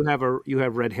 You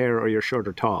have red hair or you're short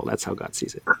or tall. That's how God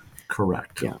sees it.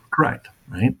 Correct. Yeah. Correct.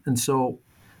 Right. And so,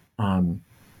 but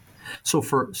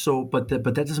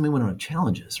that doesn't mean we don't have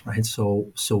challenges, right?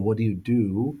 So what do you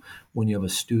do when you have a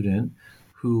student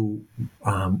who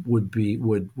would be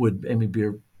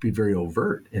very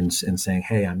overt in saying,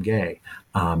 "Hey, I'm gay,"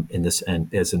 in this,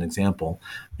 and as an example,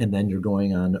 and then you're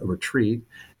going on a retreat,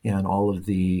 and all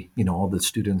the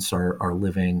students are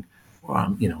living.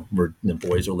 The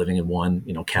boys are living in one,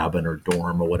 cabin or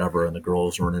dorm or whatever, and the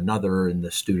girls are in another, and the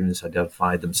students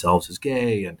identified themselves as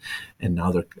gay, and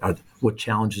now what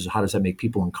challenges? How does that make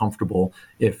people uncomfortable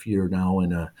if you're now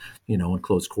in a, in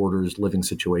close quarters living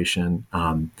situation?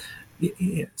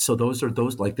 So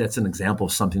that's an example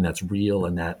of something that's real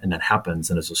and that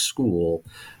happens. And as a school,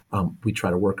 we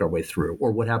try to work our way through.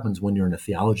 Or what happens when you're in a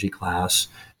theology class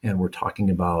and we're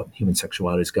talking about human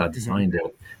sexuality as God designed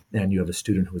it, and you have a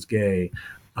student who is gay,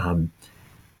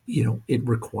 it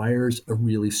requires a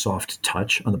really soft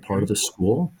touch on the part of the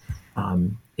school.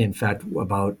 In fact,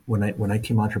 about when I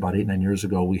came out here about 8-9 years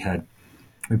ago,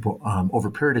 over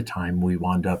a period of time, we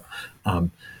wound up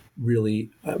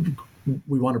really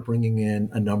we want to bringing in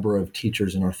a number of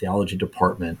teachers in our theology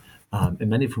department, and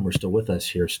many of whom are still with us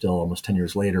here, still almost 10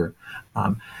 years later,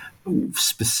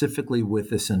 specifically with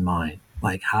this in mind.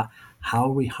 Like, how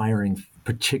are we hiring,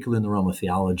 particularly in the realm of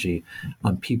theology,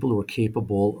 people who are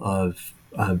capable of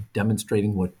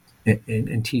demonstrating what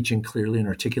and teaching clearly and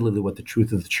articulately what the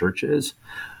truth of the church is,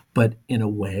 but in a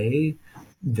way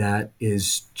that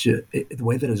is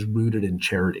rooted in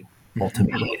charity,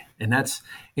 ultimately.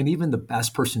 And even the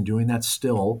best person doing that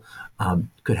still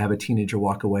could have a teenager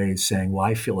walk away saying, well,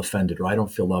 I feel offended, or I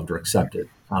don't feel loved or accepted.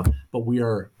 But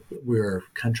we're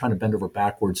kind of trying to bend over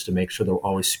backwards to make sure they're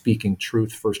always speaking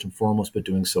truth first and foremost, but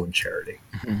doing so in charity.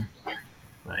 Mm-hmm.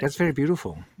 Right. That's very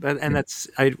beautiful. That's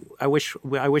I wish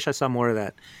I saw more of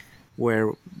that.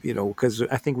 Where, because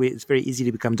I think it's very easy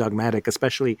to become dogmatic,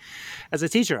 especially as a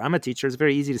teacher. I'm a teacher. It's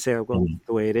very easy to say, well,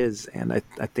 the way it is. And I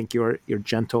think your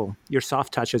gentle, your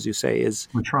soft touch, as you say, is...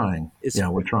 We're trying.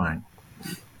 We're trying.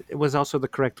 It was also the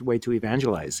correct way to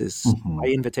evangelize, is by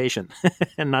invitation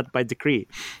and not by decree.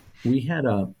 We had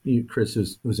Chris,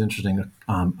 it was interesting.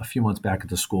 A few months back at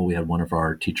the school, we had one of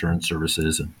our teacher in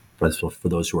services, and for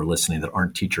those who are listening that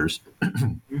aren't teachers,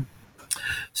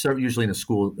 so usually in a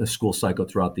school cycle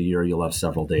throughout the year, you'll have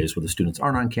several days where the students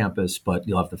aren't on campus, but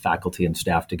you'll have the faculty and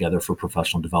staff together for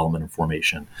professional development and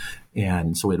formation.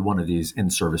 And so we had one of these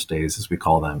in-service days, as we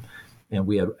call them. And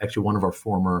we had actually one of our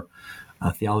former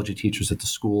theology teachers at the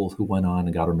school who went on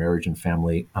and got her marriage and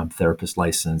family therapist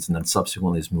license, and then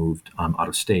subsequently has moved out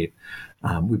of state.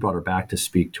 We brought her back to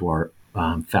speak to our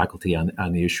faculty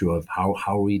on the issue of how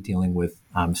are we dealing with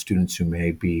students who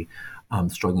may be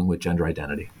struggling with gender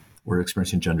identity. We're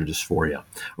experiencing gender dysphoria.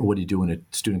 Or what do you do when a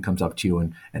student comes up to you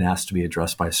and asks to be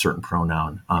addressed by a certain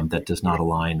pronoun that does not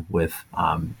align with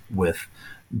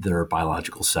their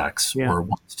biological sex, or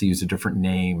wants to use a different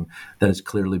name that is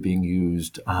clearly being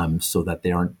used so that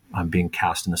they aren't being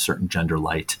cast in a certain gender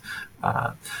light.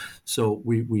 So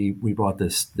we brought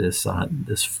this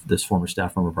former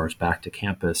staff member of ours back to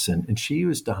campus, and she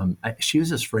used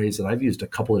this phrase that I've used a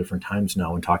couple of different times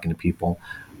now when talking to people,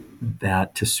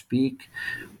 that to speak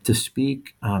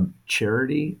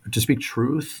charity, to speak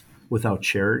truth without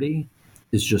charity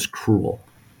is just cruel,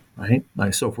 right?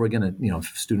 Like, so if we're going to,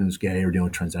 if a student is gay or dealing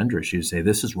with transgender issues, say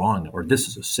this is wrong or this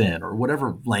is a sin or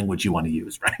whatever language you want to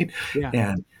use, right?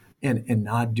 Yeah. And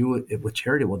not do it with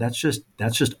charity. Well,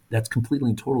 that's completely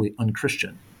and totally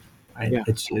unchristian, right? Yeah.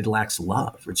 It lacks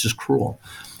love. It's just cruel.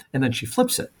 And then she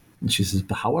flips it and she says,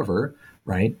 however,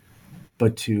 right?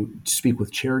 But to speak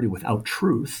with charity without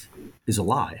truth is a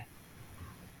lie.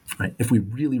 Right? If we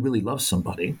really, really love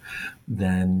somebody,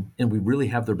 and we really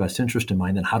have their best interest in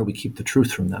mind, then how do we keep the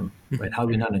truth from them? Right? How do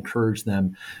we not encourage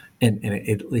them and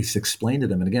at least explain to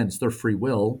them? And again, it's their free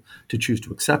will to choose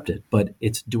to accept it. But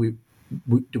it's do we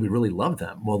really love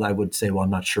them? Well, I would say, well, I'm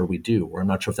not sure we do, or I'm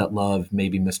not sure if that love may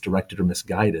be misdirected or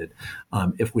misguided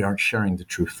if we aren't sharing the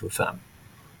truth with them.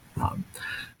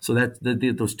 So that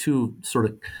those two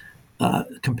sort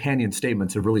of companion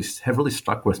statements have really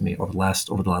stuck with me over the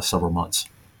last several months.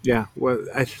 Yeah, well,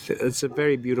 it's a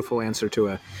very beautiful answer to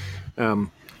a, kind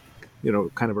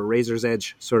of a razor's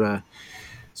edge sort of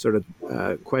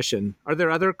question. Are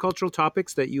there other cultural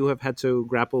topics that you have had to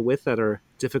grapple with that are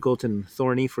difficult and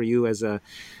thorny for you as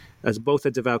both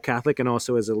a devout Catholic and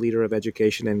also as a leader of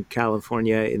education in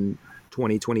California in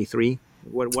 2023?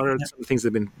 What are some things that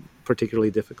have been particularly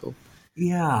difficult?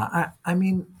 Yeah, I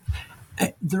mean.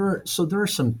 There are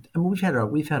some. I mean, we've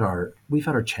had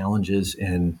our challenges,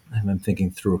 and I'm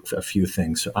thinking through a few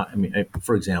things.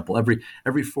 For example,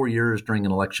 every 4 years during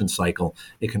an election cycle,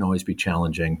 it can always be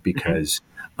challenging because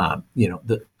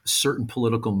the certain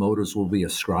political motives will be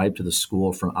ascribed to the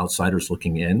school from outsiders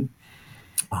looking in,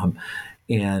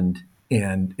 and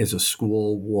as a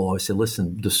school, we'll always say,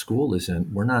 listen, the school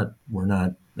isn't. We're not.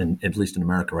 And at least in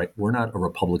America, right? We're not a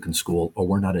Republican school, or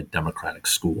we're not a Democratic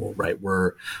school, right?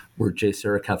 We're J.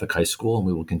 Sarah Catholic High School, and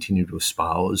we will continue to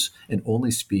espouse and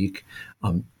only speak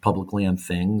publicly on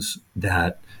things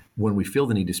that, when we feel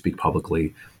the need to speak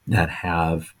publicly, that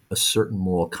have a certain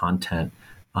moral content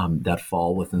that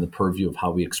fall within the purview of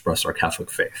how we express our Catholic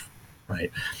faith,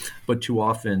 right? But too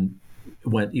often,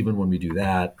 even when we do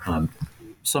that,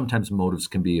 sometimes motives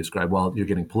can be ascribed, well, you're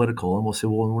getting political, and we'll say,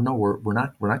 well, no, we're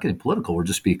not getting political. We're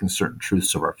just speaking certain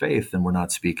truths of our faith, and we're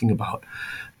not speaking about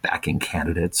backing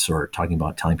candidates or talking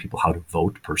about telling people how to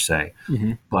vote per se.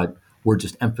 Mm-hmm. But we're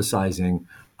just emphasizing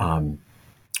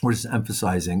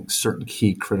certain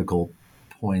key critical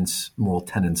points, moral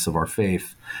tenets of our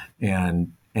faith,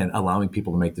 and and allowing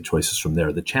people to make the choices from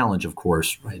there. The challenge, of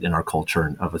course, right, in our culture,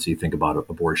 and obviously you think about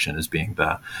abortion as being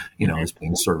as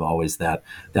being sort of always that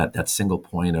single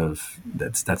point of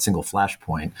that single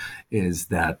flashpoint, is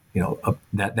that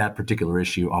that particular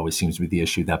issue always seems to be the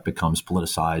issue that becomes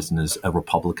politicized and is a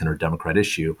Republican or Democrat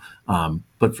issue.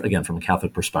 But again, from a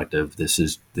Catholic perspective, this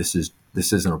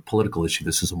isn't a political issue.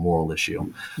 This is a moral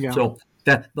issue. Yeah. So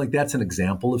that's an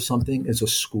example of something as a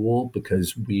school,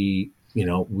 because we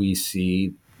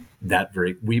see that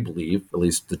we believe, at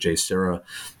least the JSerra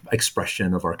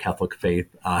expression of our Catholic faith,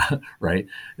 right,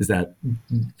 is that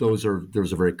those are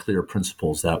very clear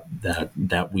principles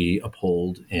that we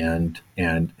uphold and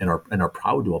are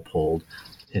proud to uphold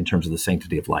in terms of the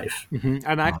sanctity of life. Mm-hmm.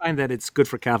 And I find that it's good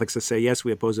for Catholics to say, yes,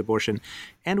 we oppose abortion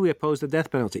and we oppose the death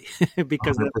penalty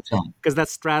because that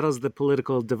straddles the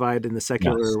political divide in the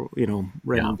secular,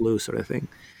 red and blue sort of thing.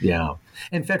 Yeah.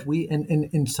 In fact, we,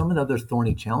 and some of the other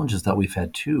thorny challenges that we've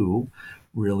had too,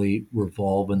 really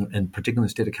revolve, and particularly in the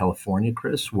state of California,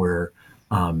 Chris, where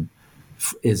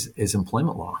is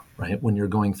employment law, right? When you're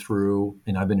going through,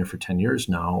 and I've been here for 10 years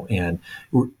now, and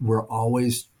we're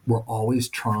always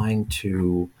trying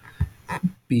to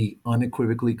be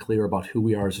unequivocally clear about who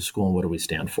we are as a school and what do we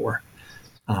stand for.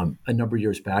 A number of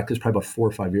years back, it's probably about 4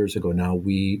 or 5 years ago now,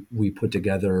 we put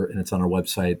together, and it's on our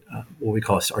website, what we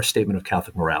call our Statement of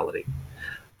Catholic Morality.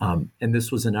 And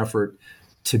this was an effort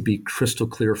to be crystal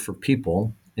clear for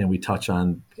people, and we touch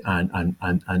on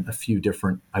a few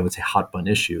different, I would say, hot button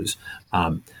issues.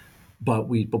 But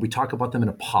we talk about them in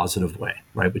a positive way,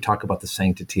 right? We talk about the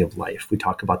sanctity of life. We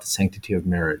talk about the sanctity of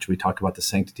marriage. We talk about the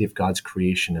sanctity of God's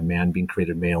creation and man being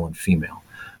created male and female.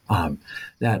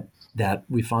 That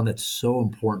we found that's so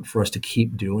important for us to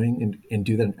keep doing and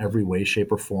do that in every way,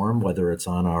 shape, or form, whether it's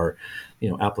on our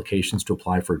applications to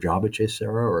apply for a job at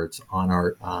JSerra, or it's on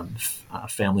our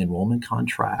family enrollment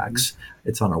contracts.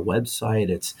 It's on our website.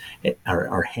 It's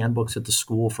our handbooks at the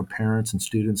school for parents and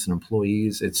students and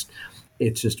employees. It's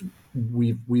just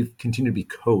we've continued to be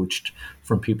coached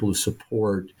from people who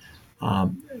support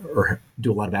or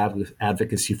do a lot of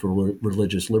advocacy for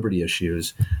religious liberty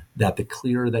issues, that the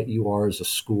clearer that you are as a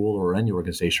school or any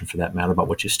organization for that matter about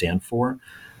what you stand for,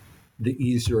 the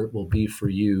easier it will be for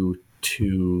you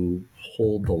to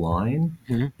hold the line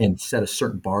and set a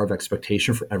certain bar of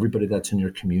expectation for everybody that's in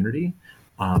your community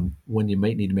when you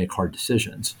might need to make hard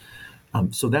decisions.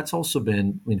 So that's also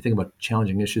been, when you think about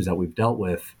challenging issues that we've dealt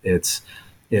with, it's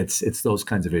those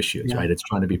kinds of issues, right? It's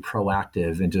trying to be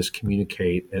proactive and just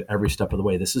communicate at every step of the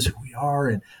way. This is who we are,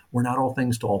 and we're not all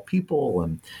things to all people,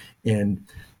 and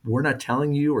we're not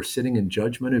telling you or sitting in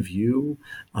judgment of you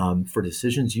for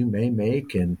decisions you may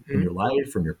make in your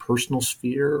life or in your personal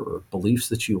sphere or beliefs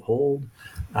that you hold.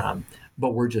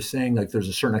 But we're just saying, like, there's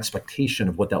a certain expectation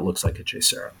of what that looks like at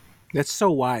JSerra. That's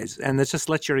so wise. And let's just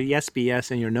let your yes be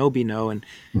yes and your no be no. And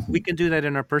we can do that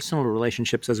in our personal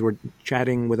relationships as we're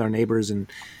chatting with our neighbors and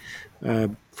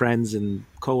friends and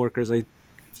coworkers. I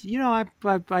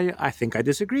think I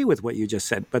disagree with what you just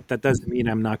said, but that doesn't mean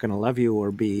I'm not going to love you or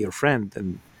be your friend.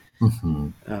 And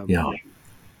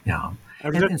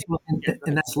And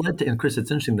that's led to, and Chris, it's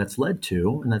interesting, that's led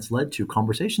to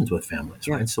conversations with families,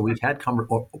 right? So you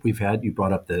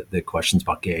brought up the questions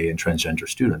about gay and transgender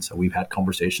students. So we've had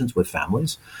conversations with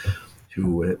families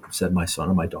who said, my son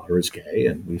or my daughter is gay.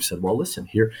 And we've said, well, listen,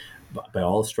 here, by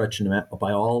all stretch and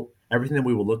by all, everything that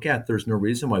we will look at, there's no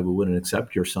reason why we wouldn't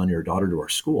accept your son or your daughter to our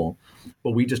school.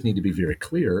 But we just need to be very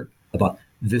clear about,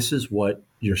 this is what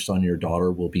your son or your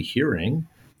daughter will be hearing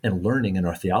and learning in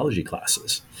our theology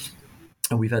classes.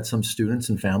 And we've had some students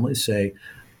and families say,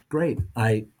 great,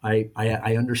 I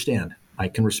understand. I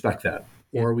can respect that.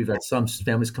 Or we've had some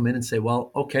families come in and say,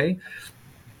 well, okay,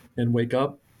 and wake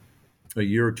up a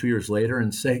year or 2 years later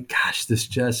and say, gosh,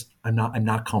 I'm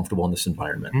not comfortable in this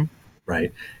environment,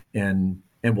 right? And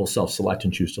we'll self-select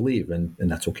and choose to leave, and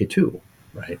that's okay too,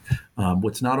 right?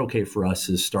 What's not okay for us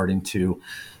is starting to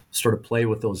sort of play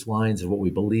with those lines of what we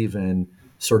believe in,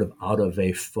 sort of out of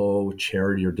a faux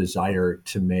charity or desire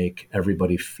to make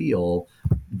everybody feel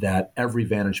that every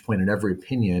vantage point and every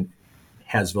opinion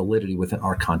has validity within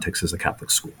our context as a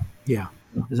Catholic school. Yeah.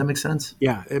 Does that make sense?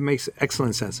 Yeah, it makes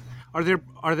excellent sense. Are there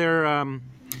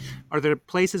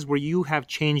places where you have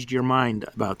changed your mind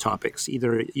about topics,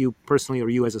 either you personally or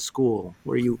you as a school,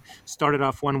 where you started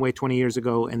off one way 20 years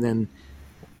ago and then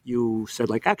you said,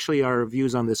 like, actually our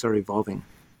views on this are evolving?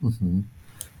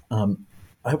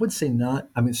 I would say not.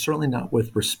 I mean, certainly not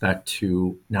with respect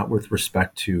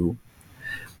to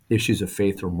issues of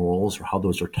faith or morals or how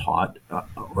those are taught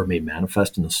or made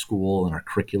manifest in the school and our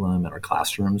curriculum and our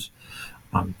classrooms.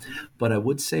 But I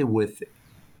would say with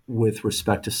with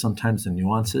respect to sometimes the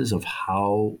nuances of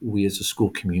how we as a school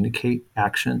communicate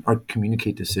action or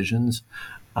communicate decisions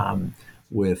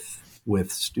with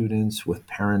students, with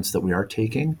parents that we are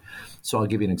taking. So I'll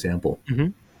give you an example.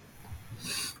 Mm-hmm.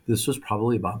 This was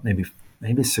probably about maybe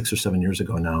 6 or 7 years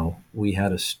ago now. We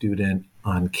had a student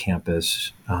on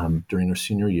campus during her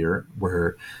senior year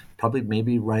where probably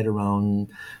maybe right around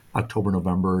October,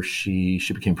 November, she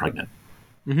became pregnant.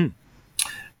 Mm-hmm.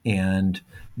 And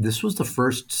this was the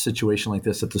first situation like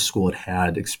this that the school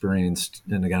had experienced.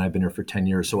 And again, I've been here for 10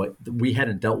 years. So we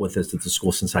hadn't dealt with this at the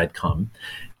school since I'd come.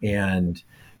 And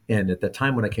at that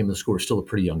time when I came to the school, we were still a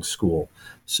pretty young school.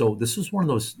 So this was one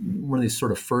of these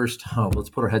sort of first, let's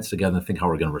put our heads together and think how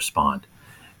we're going to respond.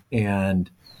 And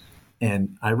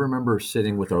I remember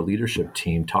sitting with our leadership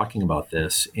team talking about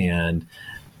this and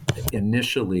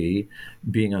initially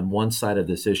being on one side of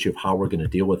this issue of how we're going to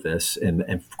deal with this.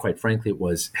 And quite frankly,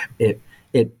 it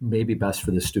may be best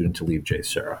for the student to leave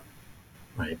JSerra.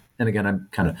 Right. And again, I'm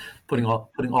kind of putting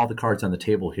all the cards on the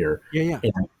table here. Yeah.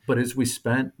 But as we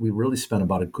really spent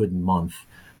about a good month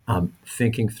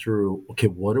thinking through, okay,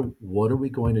 what are we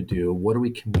going to do? What are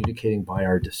we communicating by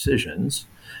our decisions?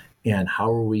 And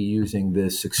how are we using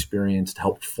this experience to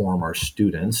help form our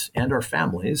students and our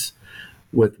families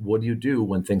with what do you do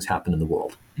when things happen in the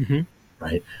world, mm-hmm.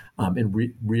 right?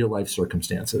 In real life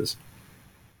circumstances.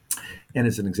 And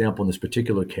as an example, in this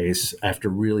particular case, after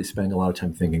really spending a lot of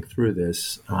time thinking through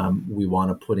this, we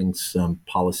wound up putting some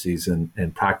policies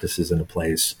and practices into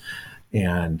place.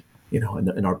 And,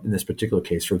 in this particular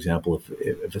case, for example,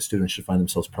 if a student should find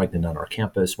themselves pregnant on our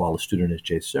campus while a student is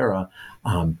JSerra,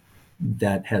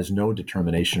 that has no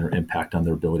determination or impact on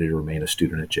their ability to remain a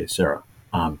student at JSerra.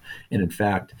 And in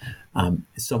fact, in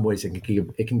some ways it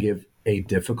can give a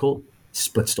difficult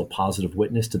but still positive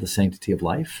witness to the sanctity of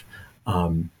life.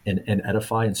 And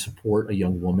edify and support a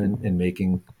young woman in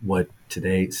making what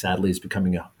today, sadly, is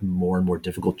becoming a more and more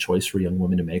difficult choice for young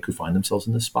women to make who find themselves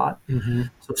in this spot. Mm-hmm.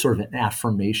 So it's sort of an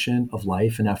affirmation of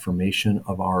life, an affirmation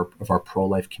of our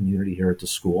pro-life community here at the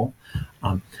school.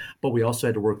 But we also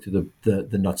had to work through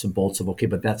the nuts and bolts of, okay,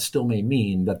 but that still may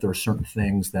mean that there are certain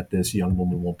things that this young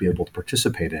woman won't be able to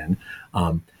participate in.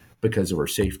 Because of her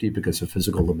safety, because of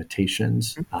physical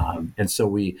limitations. And so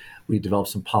we developed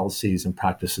some policies and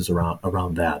practices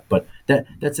around that. But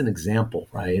that's an example,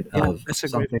 right? Yeah, of that's a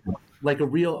something like a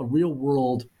real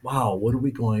world, wow, what are we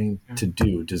going to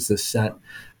do? Does this set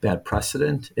bad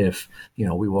precedent if,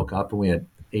 we woke up and we had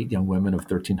 8 young women of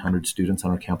 1,300 students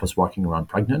on our campus walking around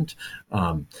pregnant?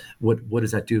 What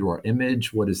does that do to our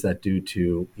image? What does that do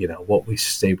to, what we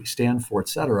say we stand for, et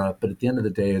cetera? But at the end of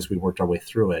the day, as we worked our way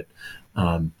through it,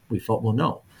 we felt, well,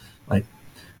 no, like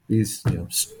these,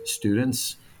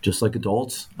 students, just like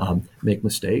adults, make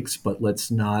mistakes, but let's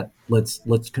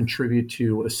contribute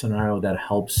to a scenario that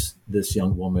helps this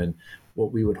young woman,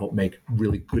 what we would hope make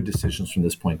really good decisions from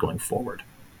this point going forward.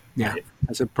 Yeah, right?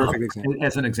 That's a perfect example.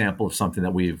 As an example of something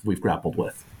that we've grappled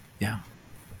with. Yeah.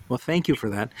 Well, thank you for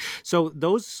that. So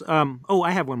those,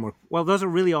 I have one more. Well, those are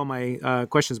really all my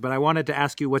questions, but I wanted to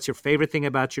ask you what's your favorite thing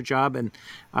about your job, and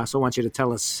so I want you to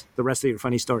tell us the rest of your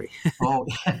funny story.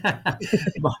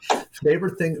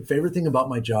 Favorite thing about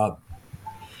my job.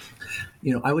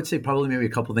 I would say probably maybe a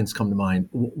couple of things come to mind.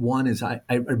 One is I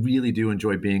really do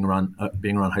enjoy being around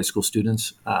high school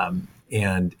students,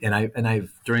 and I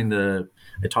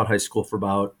taught high school for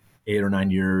about 8 or 9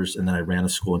 years, and then I ran a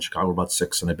school in Chicago about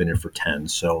 6, and I've been here for 10.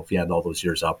 So if you add all those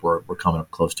years up, we're coming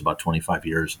up close to about 25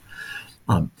 years.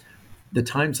 The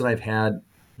times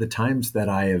that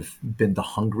I have been the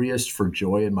hungriest for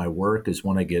joy in my work is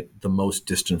when I get the most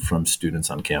distant from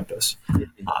students on campus.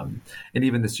 And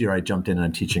even this year, I jumped in and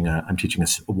I'm teaching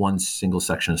one single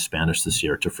section of Spanish this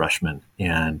year to freshmen,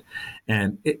 and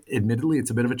admittedly, it's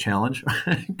a bit of a challenge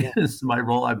because my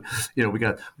role, we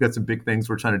got some big things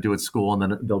we're trying to do at school, and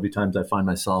then there'll be times I find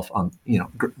myself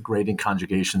grading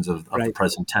conjugations of the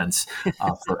present tense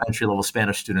for entry level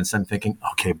Spanish students. I'm thinking,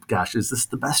 okay, gosh, is this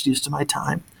the best use of my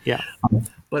time? Yeah.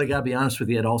 But I gotta be honest with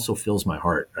you, it also fills my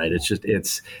heart, right? It's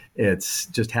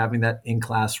just having that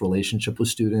in-class relationship with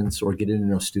students or getting to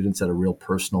know students at a real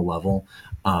personal level,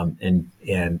 and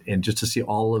just to see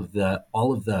all of the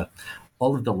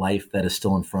life that is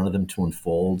still in front of them to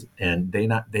unfold, and they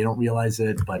don't realize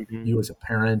it, but you as a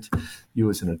parent, you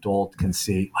as an adult can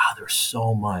see, wow, there's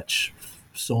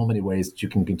so many ways that you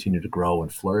can continue to grow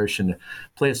and flourish, and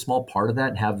play a small part of that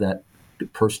and have that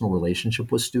personal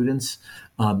relationship with students,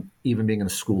 even being in a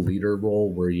school leader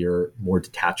role where you're more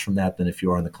detached from that than if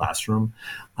you are in the classroom.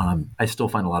 I still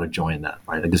find a lot of joy in that.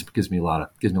 Right, it just gives me a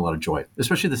lot of joy,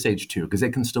 especially this age too, because they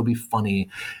can still be funny,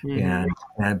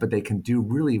 but they can do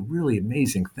really, really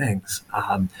amazing things.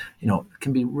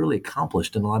 Can be really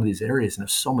accomplished in a lot of these areas and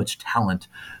have so much talent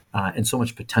and so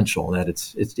much potential that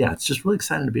it's just really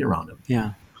exciting to be around them.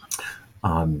 Yeah.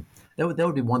 That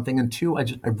would be one thing. And two, I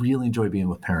really enjoy being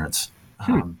with parents.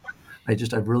 I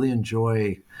really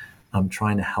enjoy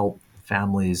trying to help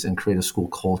families and create a school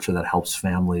culture that helps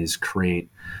families create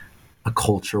a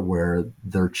culture where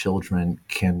their children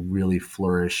can really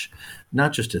flourish,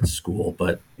 not just at school,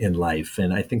 but in life.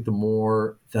 And I think the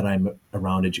more that I'm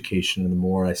around education and the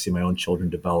more I see my own children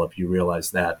develop, you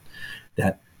realize that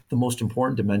the most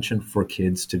important dimension for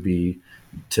kids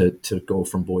to go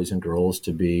from boys and girls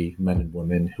to be men and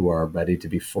women who are ready to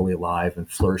be fully alive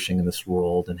and flourishing in this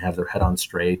world and have their head on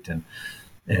straight and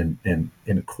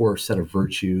a core set of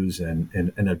virtues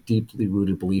and a deeply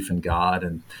rooted belief in God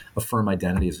and a firm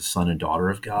identity as a son and daughter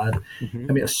of God. Mm-hmm.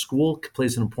 I mean, a school can play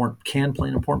an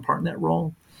important part in that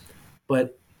role,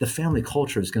 but the family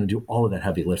culture is going to do all of that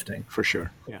heavy lifting. For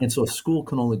sure. Yeah. And so a school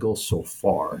can only go so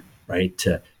far, right,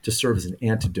 to serve as an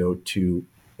antidote to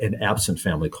an absent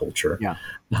family culture. Yeah.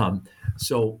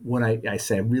 So when I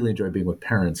say I really enjoy being with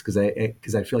parents, because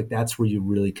I feel like that's where you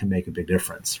really can make a big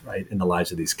difference, right, in the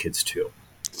lives of these kids too.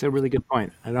 It's a really good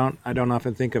point. I don't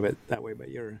often think of it that way, but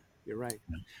you're right.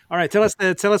 Yeah. All right, tell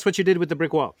us what you did with the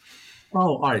brick wall.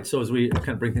 Oh, all right. So as we kind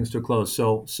of bring things to a close,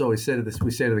 so we say to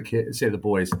the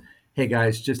boys, hey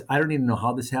guys, I don't even know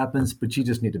how this happens, but you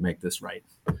just need to make this right.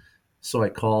 So I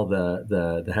call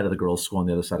the head of the girls' school on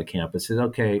the other side of campus. Says,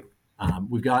 okay,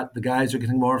 we've got the guys are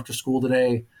getting more after school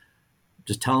today.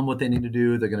 Just tell them what they need to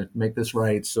do. They're going to make this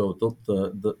right. So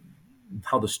the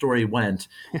how the story went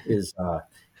is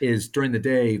during the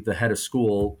day, the head of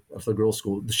the girls'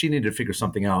 school, she needed to figure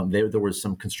something out. And there was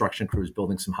some construction crews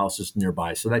building some houses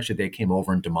nearby. So actually they came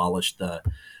over and demolished the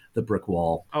brick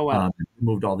wall. Oh, wow.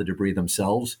 Moved all the debris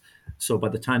themselves. So by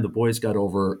the time the boys got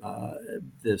over,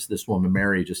 this woman,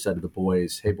 Mary, just said to the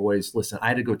boys, hey, boys, listen, I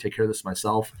had to go take care of this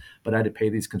myself, but I had to pay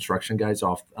these construction guys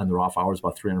off on their off hours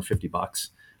about $350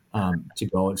 to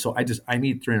go. And so I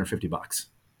need $350.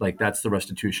 Like, that's the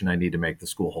restitution I need to make the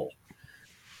school whole.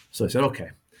 So I said, okay.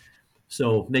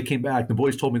 So they came back. The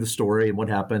boys told me the story and what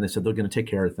happened. They said they're going to take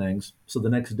care of things. So the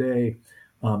next day,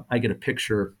 I get a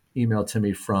picture emailed to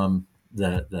me from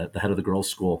the head of the girls'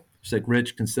 school. She's like,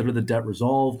 Rich, consider the debt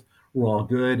resolved. We're all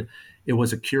good. It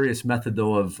was a curious method,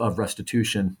 though, of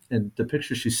restitution. And the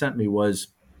picture she sent me was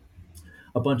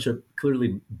a bunch of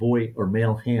clearly boy or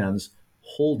male hands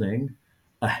holding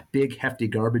a big, hefty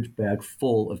garbage bag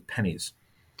full of pennies.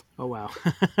 Oh, wow.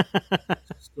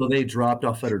 So they dropped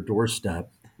off at her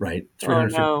doorstep, right?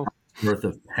 $350 worth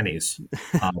of pennies.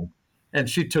 And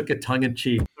she took it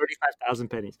tongue-in-cheek. 35,000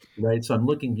 pennies. Right. So I'm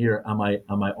looking here on my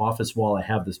office wall. I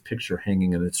have this picture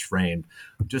hanging and it's framed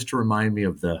just to remind me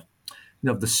of the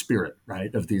spirit,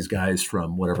 right, of these guys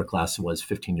from whatever class it was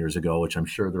 15 years ago, which I'm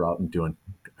sure they're out and doing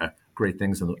great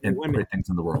things in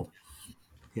the world.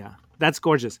 Yeah, that's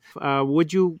gorgeous.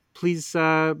 Would you please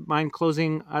mind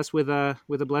closing us with a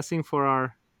blessing for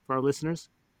our listeners?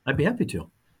 I'd be happy to.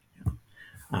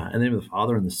 In the name of the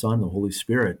Father and the Son and the Holy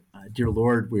Spirit. Dear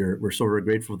Lord, we're so very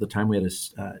grateful for the time we had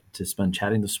to spend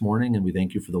chatting this morning, and we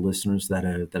thank you for the listeners that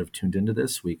have tuned into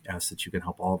this. We ask that you can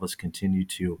help all of us continue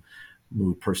to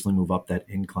move up that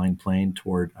inclined plane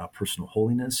toward personal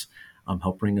holiness.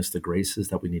 Help bring us the graces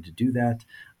that we need to do that,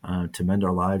 to mend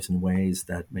our lives in ways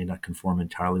that may not conform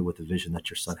entirely with the vision that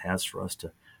your Son has for us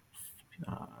to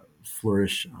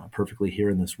flourish perfectly here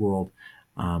in this world.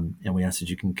 And we ask that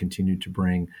you can continue to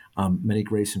bring many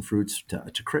grace and fruits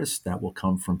to Chris that will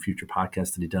come from future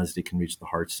podcasts that he does, that he can reach the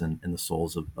hearts and the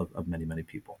souls of many, many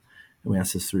people. And we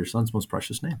ask this through your Son's most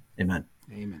precious name. Amen.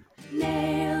 Amen.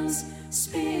 Nails,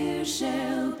 spear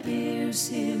shall pierce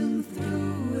him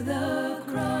through the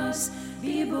cross.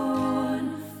 Be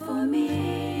born for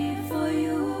me, for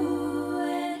you,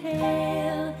 and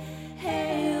hail,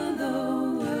 hail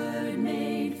the Word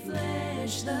made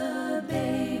flesh, the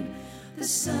babe, the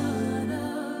Son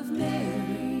of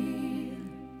Mary.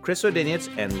 Chris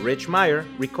Odinietz and Rich Meyer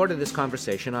recorded this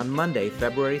conversation on Monday,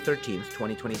 February 13th,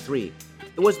 2023.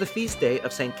 It was the feast day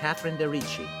of St. Catherine de'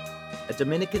 Ricci, a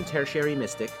Dominican tertiary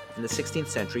mystic in the 16th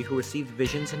century who received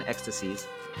visions and ecstasies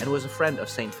and was a friend of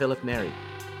St. Philip Neri,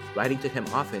 writing to him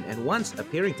often and once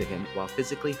appearing to him while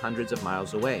physically hundreds of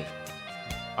miles away.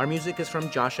 Our music is from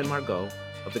Josh and Margot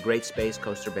of the Great Space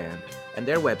Coaster Band, and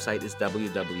their website is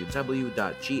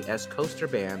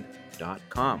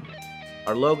www.gscoasterband.com.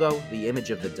 Our logo, the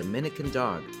image of the Dominican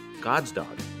dog, God's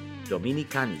dog,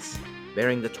 Dominicanis,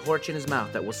 bearing the torch in his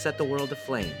mouth that will set the world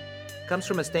aflame, comes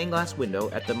from a stained glass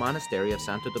window at the monastery of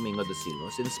Santo Domingo de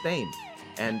Silos in Spain,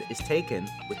 and is taken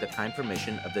with the kind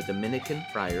permission of the Dominican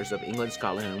Friars of England,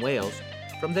 Scotland, and Wales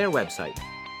from their website,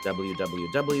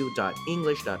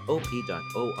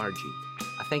 www.english.op.org.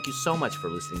 I thank you so much for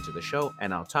listening to the show,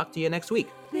 and I'll talk to you next week.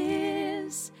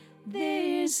 This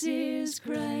is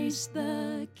Christ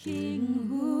the King,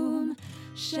 whom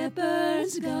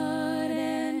shepherds guard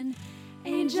and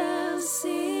angels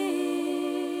sing.